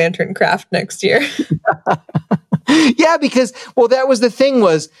type of lantern craft next year. Yeah, because that was the thing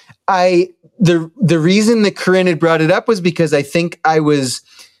was the reason that Corinne had brought it up was because I think I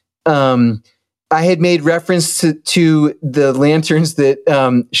had made reference to the lanterns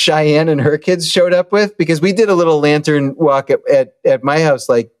that Cheyenne and her kids showed up with, because we did a little lantern walk at my house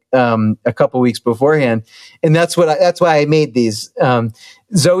like a couple weeks beforehand, and that's why I made these.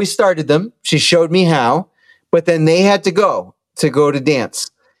 Zoe started them; she showed me how, but then they had to go to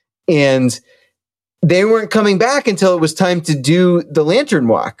dance, and they weren't coming back until it was time to do the lantern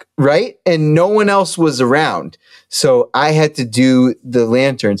walk, right? And no one else was around, so I had to do the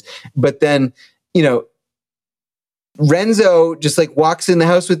lanterns, but then. Renzo just like walks in the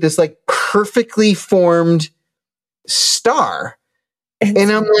house with this like perfectly formed star.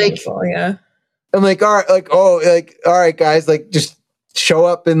 And I'm beautiful, yeah. I'm like, all right, guys, like just show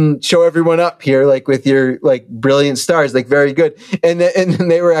up and show everyone up here, like with your like brilliant stars, like very good. And then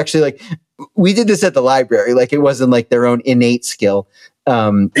they were actually like, we did this at the library. Like it wasn't like their own innate skill.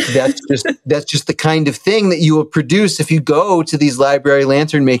 That's just the kind of thing that you will produce if you go to these library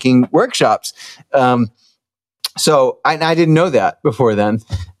lantern making workshops. So I didn't know that before then.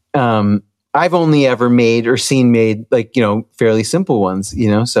 I've only ever made or seen made like, fairly simple ones,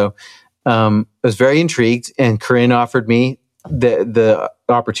 so, I was very intrigued, and Corinne offered me the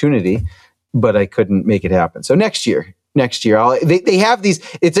opportunity, but I couldn't make it happen. So next year, they have these.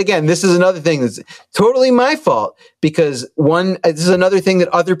 It's again, this is another thing that's totally my fault, because this is another thing that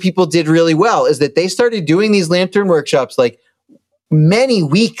other people did really well, is that they started doing these lantern workshops like many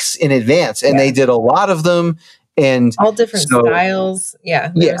weeks in advance, and they did a lot of them, and all different styles.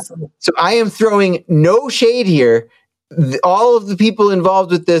 Yeah. So I am throwing no shade here. All of the people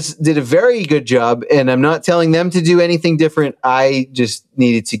involved with this did a very good job, and I'm not telling them to do anything different. I just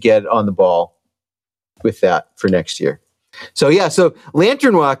needed to get on the ball with that for next year. So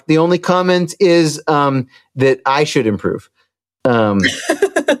Lantern Walk, the only comment is that I should improve. Or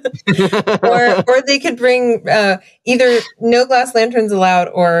they could bring either no glass lanterns allowed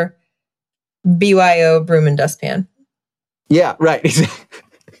or BYO broom and dustpan. Yeah, right.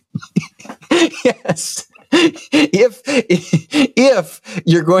 Yes. If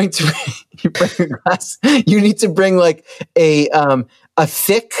you're going to bring a glass, you need to bring like a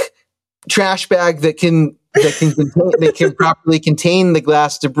thick trash bag that can that can properly contain the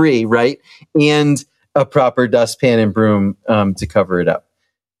glass debris, right? And a proper dustpan and broom to cover it up.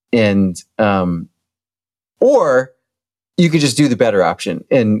 And or you could just do the better option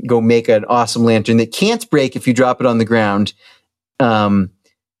and go make an awesome lantern that can't break if you drop it on the ground at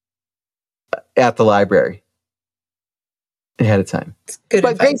the library ahead of time. Good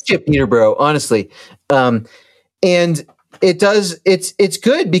but advice. Great ship, Peterborough, honestly. And it's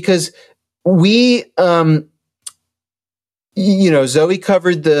good because we Zoe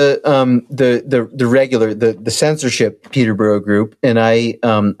covered the regular the censorship Peterborough group, and I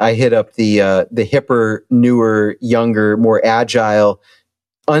hit up the hipper, newer, younger, more agile,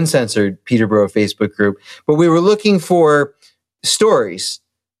 uncensored Peterborough Facebook group. But we were looking for stories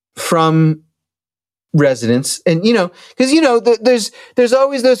from residents, and because there's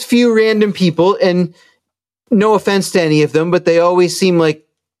always those few random people, and no offense to any of them, but they always seem like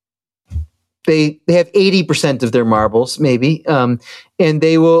they have 80% of their marbles, maybe. And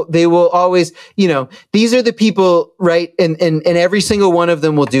they will always, these are the people, right? And every single one of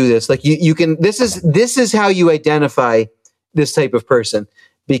them will do this. Like you can, this is how you identify this type of person,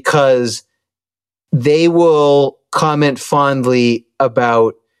 because they will comment fondly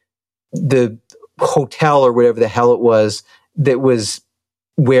about the hotel or whatever the hell it was that was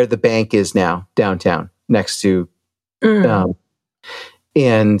where the bank is now, downtown, next to,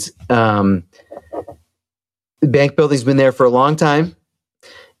 the bank building's been there for a long time,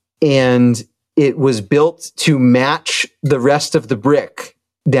 and it was built to match the rest of the brick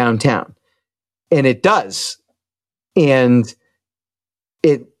downtown. And it does. And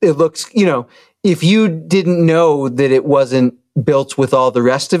it looks, if you didn't know that it wasn't built with all the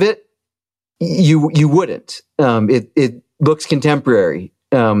rest of it, you wouldn't. It looks contemporary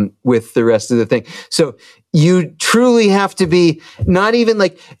with the rest of the thing. So you truly have to be not even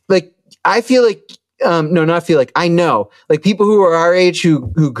like I feel like I know like people who are our age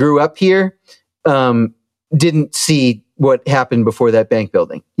who grew up here didn't see what happened before that bank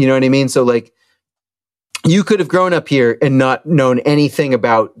building. You know what I mean? So like you could have grown up here and not known anything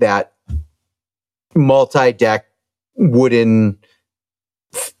about that multi-deck wooden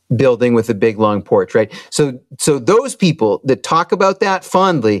building with a big long porch, right? So those people that talk about that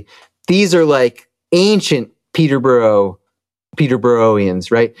fondly, these are like ancient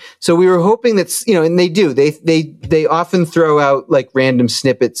Peterboroughians, right? So we were hoping that, and they do, they often throw out like random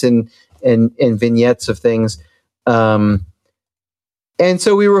snippets and vignettes of things. And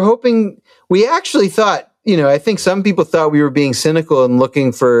so we were hoping, we actually thought, I think some people thought we were being cynical and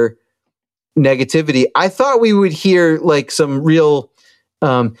looking for negativity. I thought we would hear like some real,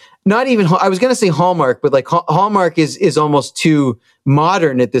 not even, I was going to say Hallmark, but like Hallmark is almost too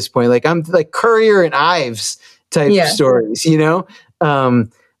modern at this point. Like I'm like Currier and Ives type stories,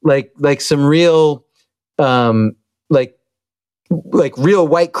 like some real, like real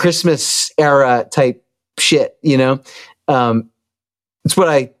white Christmas era type shit, it's what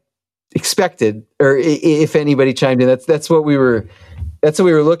I expected, or if anybody chimed in, that's what we were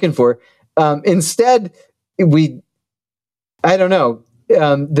looking for. Instead, I don't know,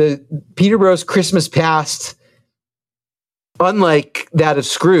 the Peterborough's Christmas Past, unlike that of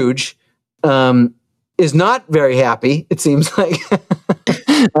Scrooge, is not very happy. It seems like,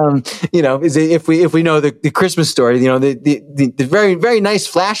 if we know the Christmas story, the very, very nice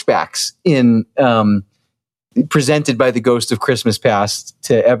flashbacks in presented by the Ghost of Christmas Past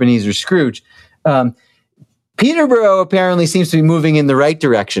to Ebenezer Scrooge. Peterborough apparently seems to be moving in the right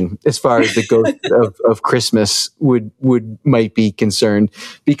direction as far as the Ghost of Christmas might be concerned,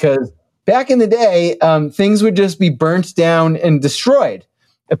 because back in the day, things would just be burnt down and destroyed.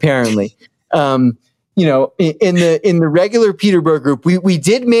 Apparently, in the regular Peterborough group, we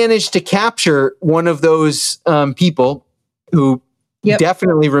did manage to capture one of those people who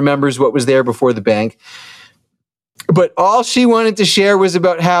definitely remembers what was there before the bank. But all she wanted to share was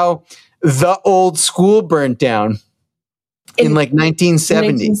about how the old school burnt down in like 1970.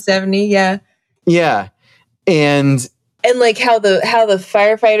 1970, yeah. Yeah. And like how the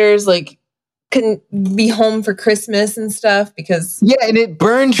firefighters like couldn't be home for Christmas and stuff because and it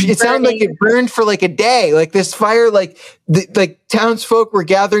burned. It sounded like it burned for like a day. Like this fire, like townsfolk were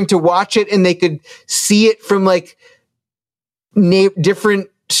gathering to watch it, and they could see it from like different,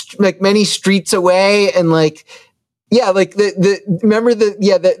 like many streets away, and like. Yeah, like remember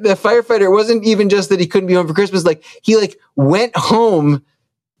the firefighter, it wasn't even just that he couldn't be home for Christmas, like he like went home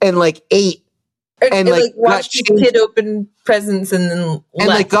and like ate and like watched his kid open presents and then and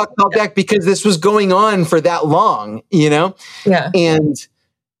like got called back because this was going on for that long, Yeah. And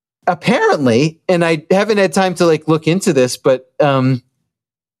apparently, and I haven't had time to like look into this, but there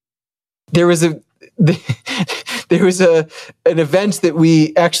was there was an event that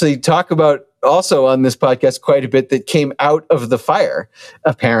we actually talk about also on this podcast quite a bit that came out of the fire,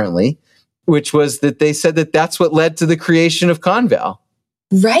 apparently, which was that they said that that's what led to the creation of Conval.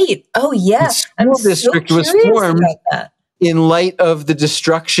 Right. Oh, yeah. The school district was formed in light of the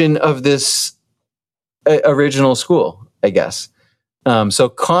destruction of this original school, I guess. So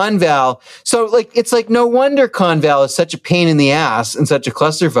Conval, it's like no wonder Conval is such a pain in the ass and such a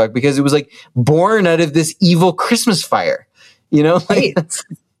clusterfuck, because it was like born out of this evil Christmas fire, Right.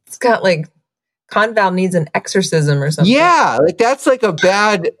 It's got like Conval needs an exorcism or something. Yeah, like that's like a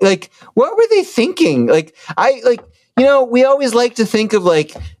bad, like what were they thinking? We always like to think of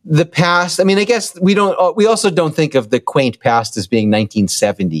like the past. I mean, I guess we also don't think of the quaint past as being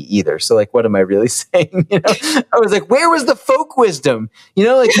 1970 either. So like, what am I really saying? I was like, where was the folk wisdom?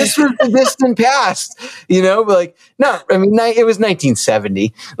 Like this was the distant past, but like, no, I mean, it was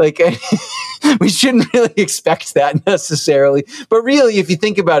 1970. Like we shouldn't really expect that necessarily. But really, if you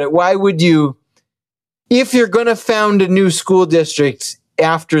think about it, why would you, if you're going to found a new school district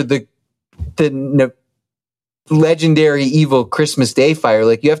after the legendary evil Christmas Day fire,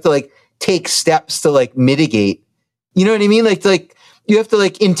 like you have to like take steps to like mitigate, you know what I mean? Like you have to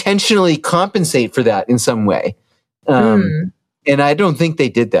like intentionally compensate for that in some way. And I don't think they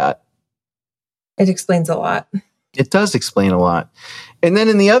did that. It explains a lot. It does explain a lot. And then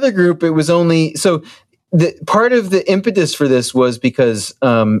in the other group, it was only, so the part of the impetus for this was because,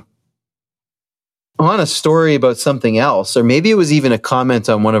 on a story about something else, or maybe it was even a comment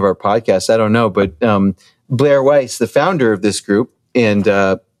on one of our podcasts, I don't know, but, Blair Weiss, the founder of this group and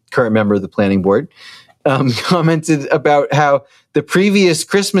current member of the planning board, commented about how the previous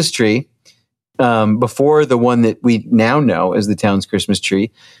Christmas tree, before the one that we now know as the town's Christmas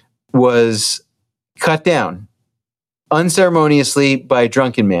tree, was cut down unceremoniously by a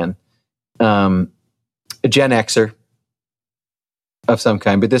drunken man, a Gen Xer of some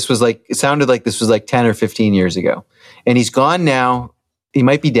kind. But this was like, it sounded like this was like 10 or 15 years ago. And he's gone now. He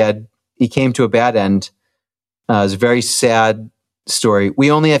might be dead. He came to a bad end. It's a very sad story.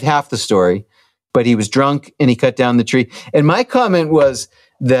 We only have half the story, but he was drunk and he cut down the tree. And my comment was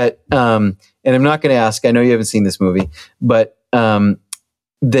that, and I'm not going to ask, I know you haven't seen this movie, but that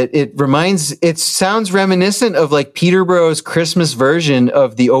it sounds reminiscent of like Peterborough's Christmas version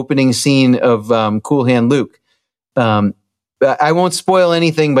of the opening scene of Cool Hand Luke. I won't spoil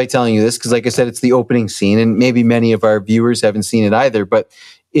anything by telling you this, because like I said, it's the opening scene, and maybe many of our viewers haven't seen it either, but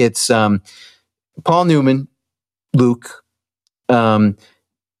it's Paul Newman, Luke,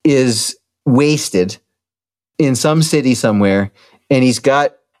 is wasted in some city somewhere, and he's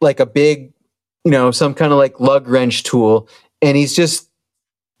got like a big, some kind of like lug wrench tool, and he's just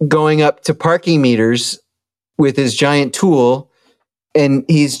going up to parking meters with his giant tool, and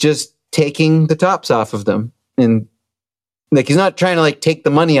he's just taking the tops off of them. And like, he's not trying to like take the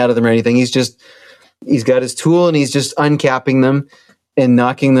money out of them or anything. He's got his tool and he's just uncapping them and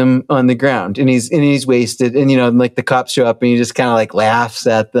knocking them on the ground, and he's wasted. And, like the cops show up and he just kind of like laughs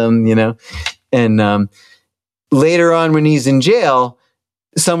at them, and, later on when he's in jail,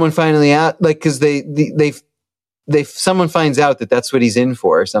 someone finally cause someone finds out that that's what he's in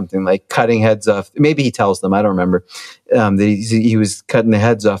for, or something like cutting heads off. Maybe he tells them, I don't remember, that he was cutting the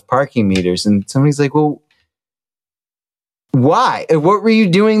heads off parking meters. And somebody's like, well, why? What were you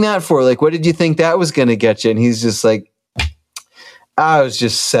doing that for? Like, what did you think that was going to get you? And he's just like, I was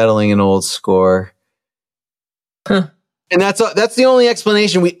just settling an old score. Huh. And that's the only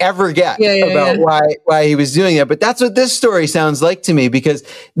explanation we ever get about why he was doing that. But that's what this story sounds like to me, because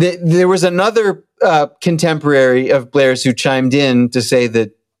there was another contemporary of Blair's who chimed in to say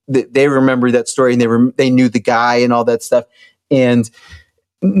that they remembered that story and they knew the guy and all that stuff. And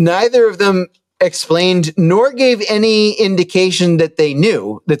neither of them explained nor gave any indication that they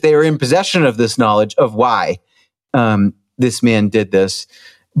knew that they were in possession of this knowledge of why this man did this.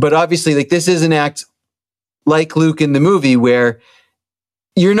 But obviously, like, this is an act like Luke in the movie, where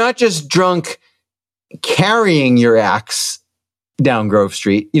you're not just drunk carrying your axe down Grove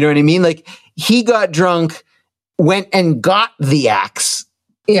Street. You know what I mean? Like, he got drunk, went and got the axe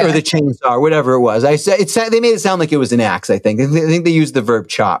or the chainsaw, or whatever it was. They made it sound like it was an axe. I think they used the verb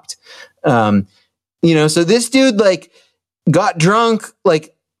chopped. So this dude like got drunk,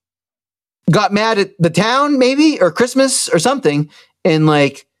 like got mad at the town maybe, or Christmas or something, and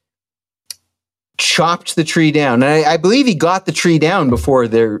like chopped the tree down. And I believe he got the tree down before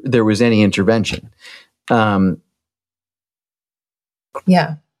there was any intervention. What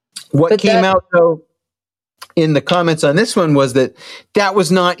came out though in the comments on this one was that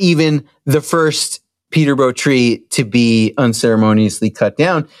was not even the first Peterborough tree to be unceremoniously cut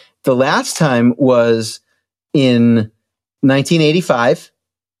down, The last time was in 1985,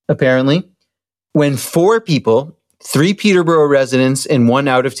 apparently, when 4 people, 3 Peterborough residents and 1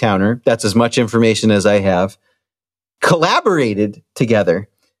 out-of-towner, that's as much information as I have, collaborated together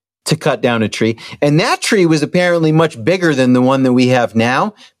to cut down a tree. And that tree was apparently much bigger than the one that we have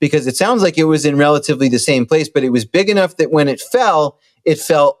now, because it sounds like it was in relatively the same place, but it was big enough that when it fell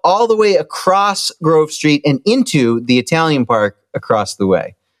all the way across Grove Street and into the Italian Park across the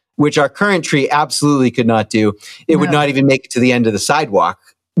way, which our current tree absolutely could not do. It would not even make it to the end of the sidewalk,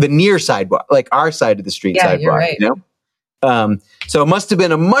 the near sidewalk, like our side of the street sidewalk. You're right. You know? So it must have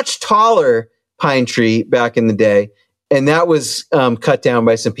been a much taller pine tree back in the day. And that was cut down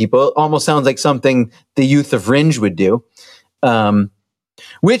by some people. It almost sounds like something the youth of Ringe would do.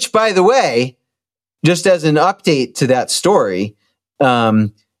 Which, by the way, just as an update to that story,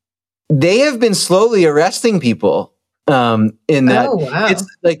 they have been slowly arresting people in that. Oh, wow. It's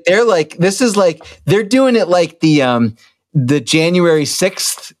like they're doing it like the January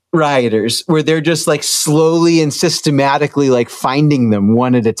 6th rioters, where they're just like slowly and systematically like finding them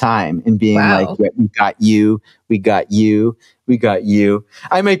one at a time and being like, we got you, we got you, we got you.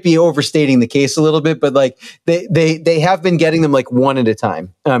 I might be overstating the case a little bit, but like they have been getting them like one at a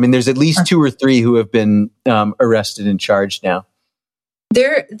time. And there's at least 2 or 3 who have been arrested and charged now.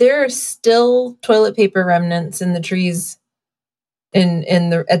 There are still toilet paper remnants in the trees at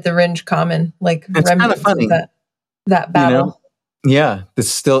the Ringe Common, like it's remnants funny. of that battle. You know? Yeah,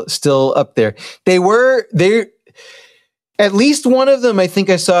 it's still up there. They at least one of them, I think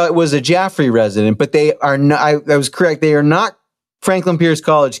I saw it was a Jaffrey resident, but they are not, I was correct. They are not Franklin Pierce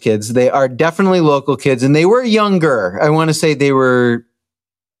College kids. They are definitely local kids, and they were younger. I want to say they were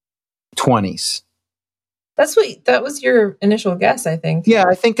 20s. That was your initial guess, I think. Yeah,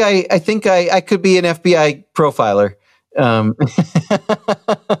 I think I could be an FBI profiler.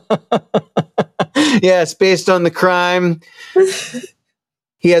 Yeah, it's based on the crime.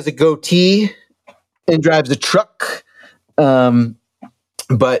 He has a goatee and drives a truck. Yeah.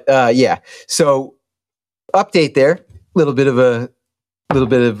 So update there. Little bit of a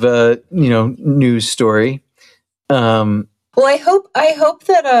news story. Well, I hope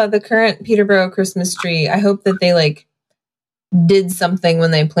that the current Peterborough Christmas tree, I hope that they like did something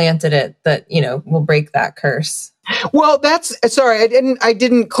when they planted it that, will break that curse. Well, sorry, I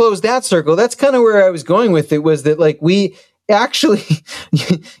didn't close that circle. That's kind of where I was going with it, was that like we actually,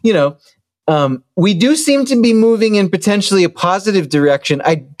 we do seem to be moving in potentially a positive direction.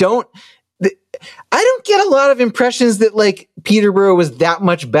 I don't get a lot of impressions that like Peterborough was that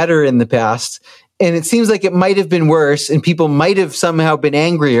much better in the past. And it seems like it might have been worse, and people might have somehow been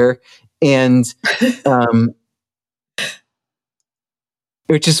angrier, and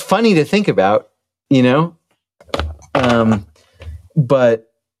which is funny to think about,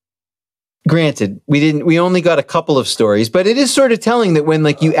 but granted, we only got a couple of stories, but it is sort of telling that when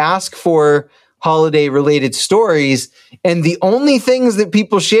like you ask for holiday related stories and the only things that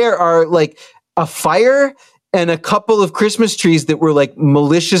people share are like a fire and a couple of Christmas trees that were like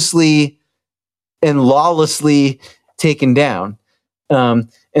maliciously and lawlessly taken down. And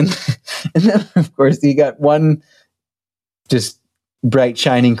then of course you got one just bright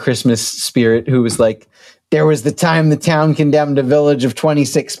shining Christmas spirit who was like, there was the time the town condemned a village of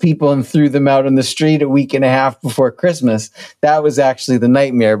 26 people and threw them out on the street a week and a half before Christmas. That was actually the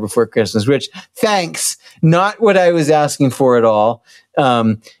nightmare before Christmas, which, thanks, not what I was asking for at all.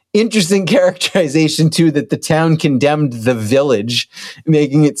 Interesting characterization, too, that the town condemned the village,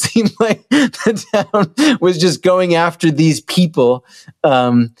 making it seem like the town was just going after these people,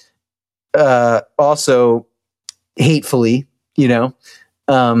 also hatefully,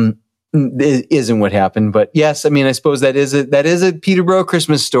 isn't what happened. But yes, I mean, I suppose that is a Peterborough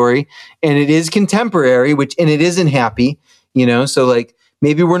Christmas story, and it is contemporary, and it isn't happy, so like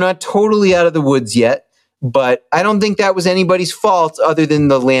maybe we're not totally out of the woods yet, but I don't think that was anybody's fault other than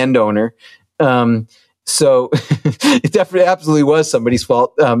the landowner. So it definitely absolutely was somebody's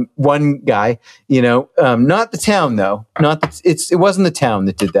fault. One guy, not the town though, it wasn't the town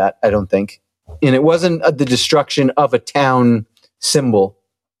that did that, I don't think. And it wasn't the destruction of a town symbol,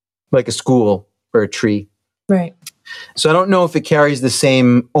 like a school or a tree. Right. So I don't know if it carries the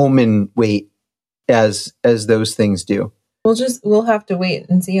same omen weight as those things do. We'll have to wait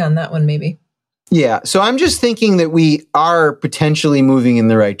and see on that one, maybe. Yeah. So I'm just thinking that we are potentially moving in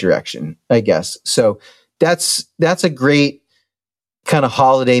the right direction, I guess. So that's a great kind of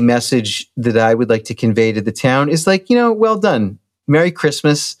holiday message that I would like to convey to the town, is like, well done. Merry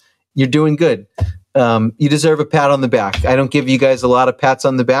Christmas. You're doing good. You deserve a pat on the back. I don't give you guys a lot of pats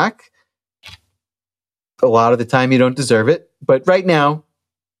on the back. A lot of the time you don't deserve it. But right now,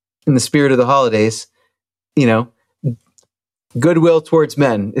 in the spirit of the holidays, goodwill towards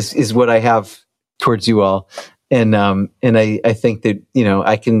men is what I have towards you all. And I think that,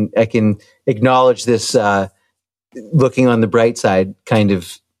 I can acknowledge this, looking on the bright side kind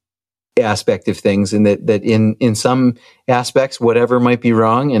of aspect of things, and that in some aspects, whatever might be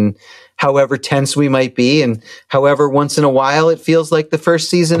wrong, and however tense we might be, and however once in a while it feels like the first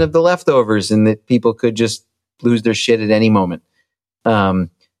season of The Leftovers, and that people could just lose their shit at any moment,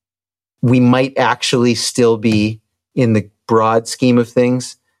 we might actually still be, in the broad scheme of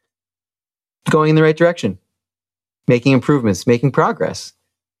things, going in the right direction, making improvements, making progress.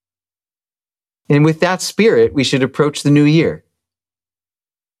 And with that spirit, we should approach the new year.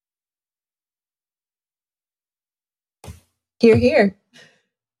 Hear, hear.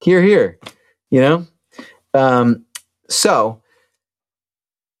 Hear, hear. So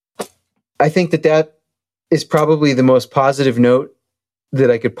I think that is probably the most positive note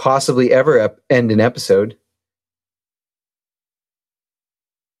that I could possibly ever end an episode.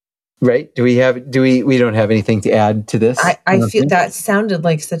 Right? We don't have anything to add to this? I feel that sounded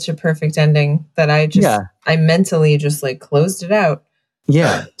like such a perfect ending that I mentally just like closed it out.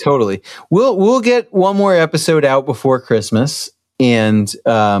 Yeah, totally. We'll get one more episode out before Christmas, and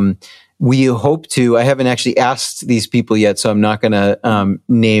we hope to. I haven't actually asked these people yet, so I'm not going to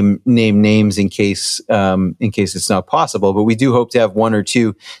name names in case it's not possible. But we do hope to have one or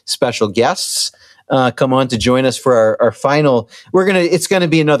two special guests come on to join us for our final. It's gonna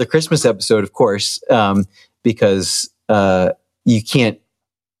be another Christmas episode, of course, because you can't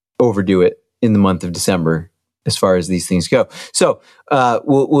overdo it in the month of December as far as these things go. So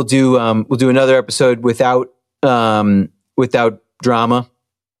we'll do another episode without drama,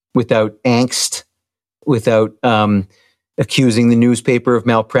 without angst, without accusing the newspaper of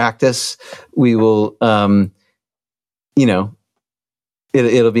malpractice. We will,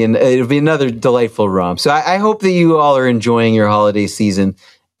 it'll be another delightful romp. So I hope that you all are enjoying your holiday season.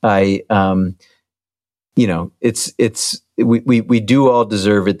 We do all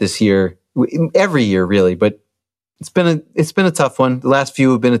deserve it this year, every year really, but it's been a tough one. The last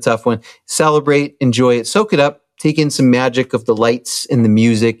few have been a tough one. Celebrate, enjoy it, soak it up, take in some magic of the lights and the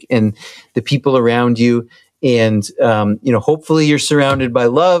music and the people around you. And, hopefully you're surrounded by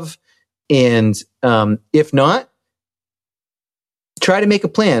love. And if not, try to make a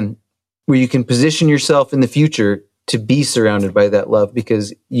plan where you can position yourself in the future to be surrounded by that love,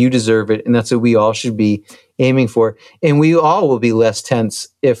 because you deserve it. And that's what we all should be aiming for. And we all will be less tense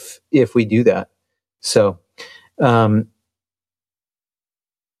if we do that. So, don't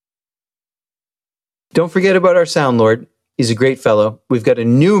forget about our sound lord. He's a great fellow. We've got a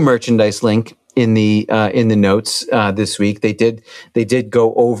new merchandise link in the notes this week. They did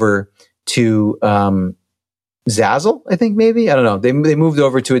go over to Zazzle, I think, maybe, I don't know. They moved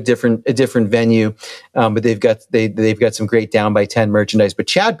over to a different venue, but they've got some great Down by 10 merchandise. But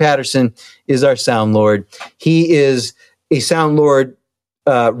Chad Patterson is our sound lord. He is a sound lord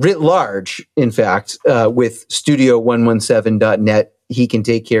writ large, in fact, with studio117.net. He can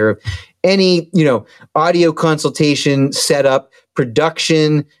take care of any, audio consultation, setup,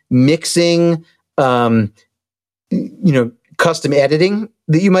 production, mixing, custom editing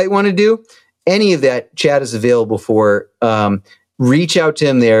that you might want to do. Any of that, Chad is available for. Reach out to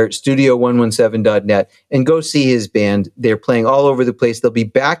him there, studio117.net, and go see his band. They're playing all over the place. They'll be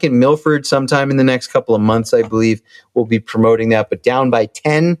back in Milford sometime in the next couple of months, I believe. We'll be promoting that. But Down by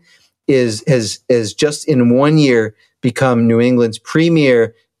 10 has just in 1 year become New England's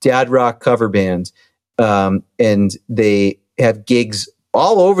premier dad rock cover band. And they have gigs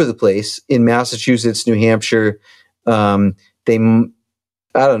all over the place in Massachusetts, New Hampshire.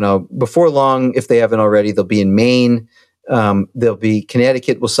 I don't know, before long, if they haven't already, they'll be in Maine. They'll be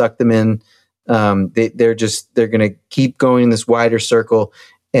Connecticut will suck them in. They're going to keep going in this wider circle.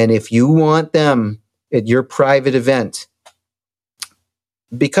 And if you want them at your private event,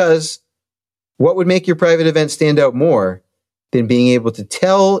 because what would make your private event stand out more than being able to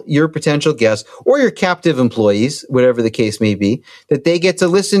tell your potential guests or your captive employees, whatever the case may be, that they get to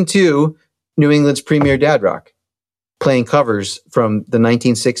listen to New England's premier dad rock, playing covers from the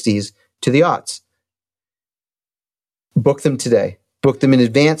 1960s to the aughts. Book them today. Book them in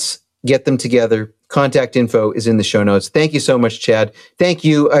advance. Get them together. Contact info is in the show notes. Thank you so much, Chad. Thank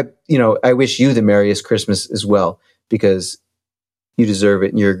you. I wish you the merriest Christmas as well, because you deserve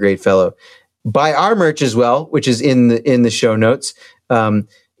it and you're a great fellow. Buy our merch as well, which is in the show notes.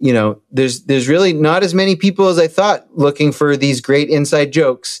 There's really not as many people as I thought looking for these great inside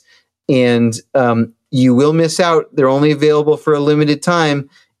jokes, and you will miss out. They're only available for a limited time.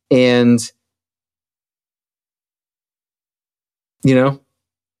 And,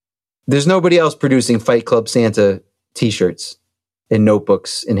 There's nobody else producing Fight Club Santa t-shirts and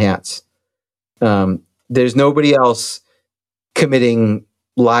notebooks and hats. There's nobody else committing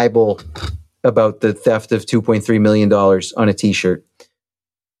libel about the theft of $2.3 million on a t-shirt.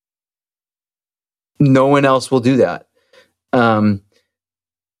 No one else will do that.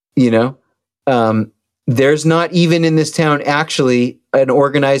 There's not even in this town actually an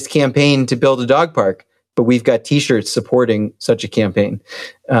organized campaign to build a dog park, but we've got t-shirts supporting such a campaign.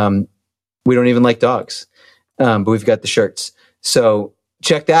 We don't even like dogs, but we've got the shirts. So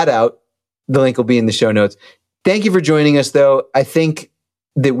check that out. The link will be in the show notes. Thank you for joining us, though. I think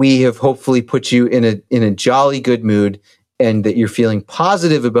that we have hopefully put you in a jolly good mood and that you're feeling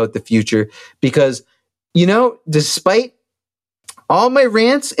positive about the future because, despite all my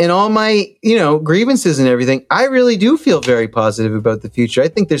rants and all my, grievances and everything, I really do feel very positive about the future. I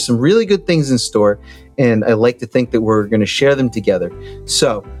think there's some really good things in store, and I like to think that we're going to share them together.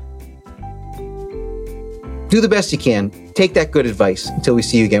 So do the best you can. Take that good advice until we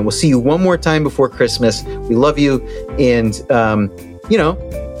see you again. We'll see you one more time before Christmas. We love you. And,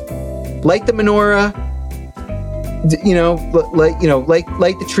 light the menorah,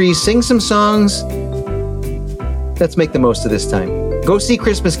 light the trees, sing some songs. Let's make the most of this time. Go see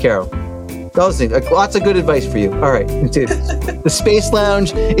Christmas Carol. Those things, lots of good advice for you. All right. The Space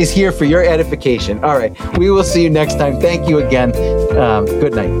Lounge is here for your edification. All right. We will see you next time. Thank you again.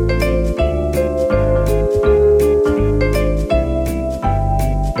 Good night.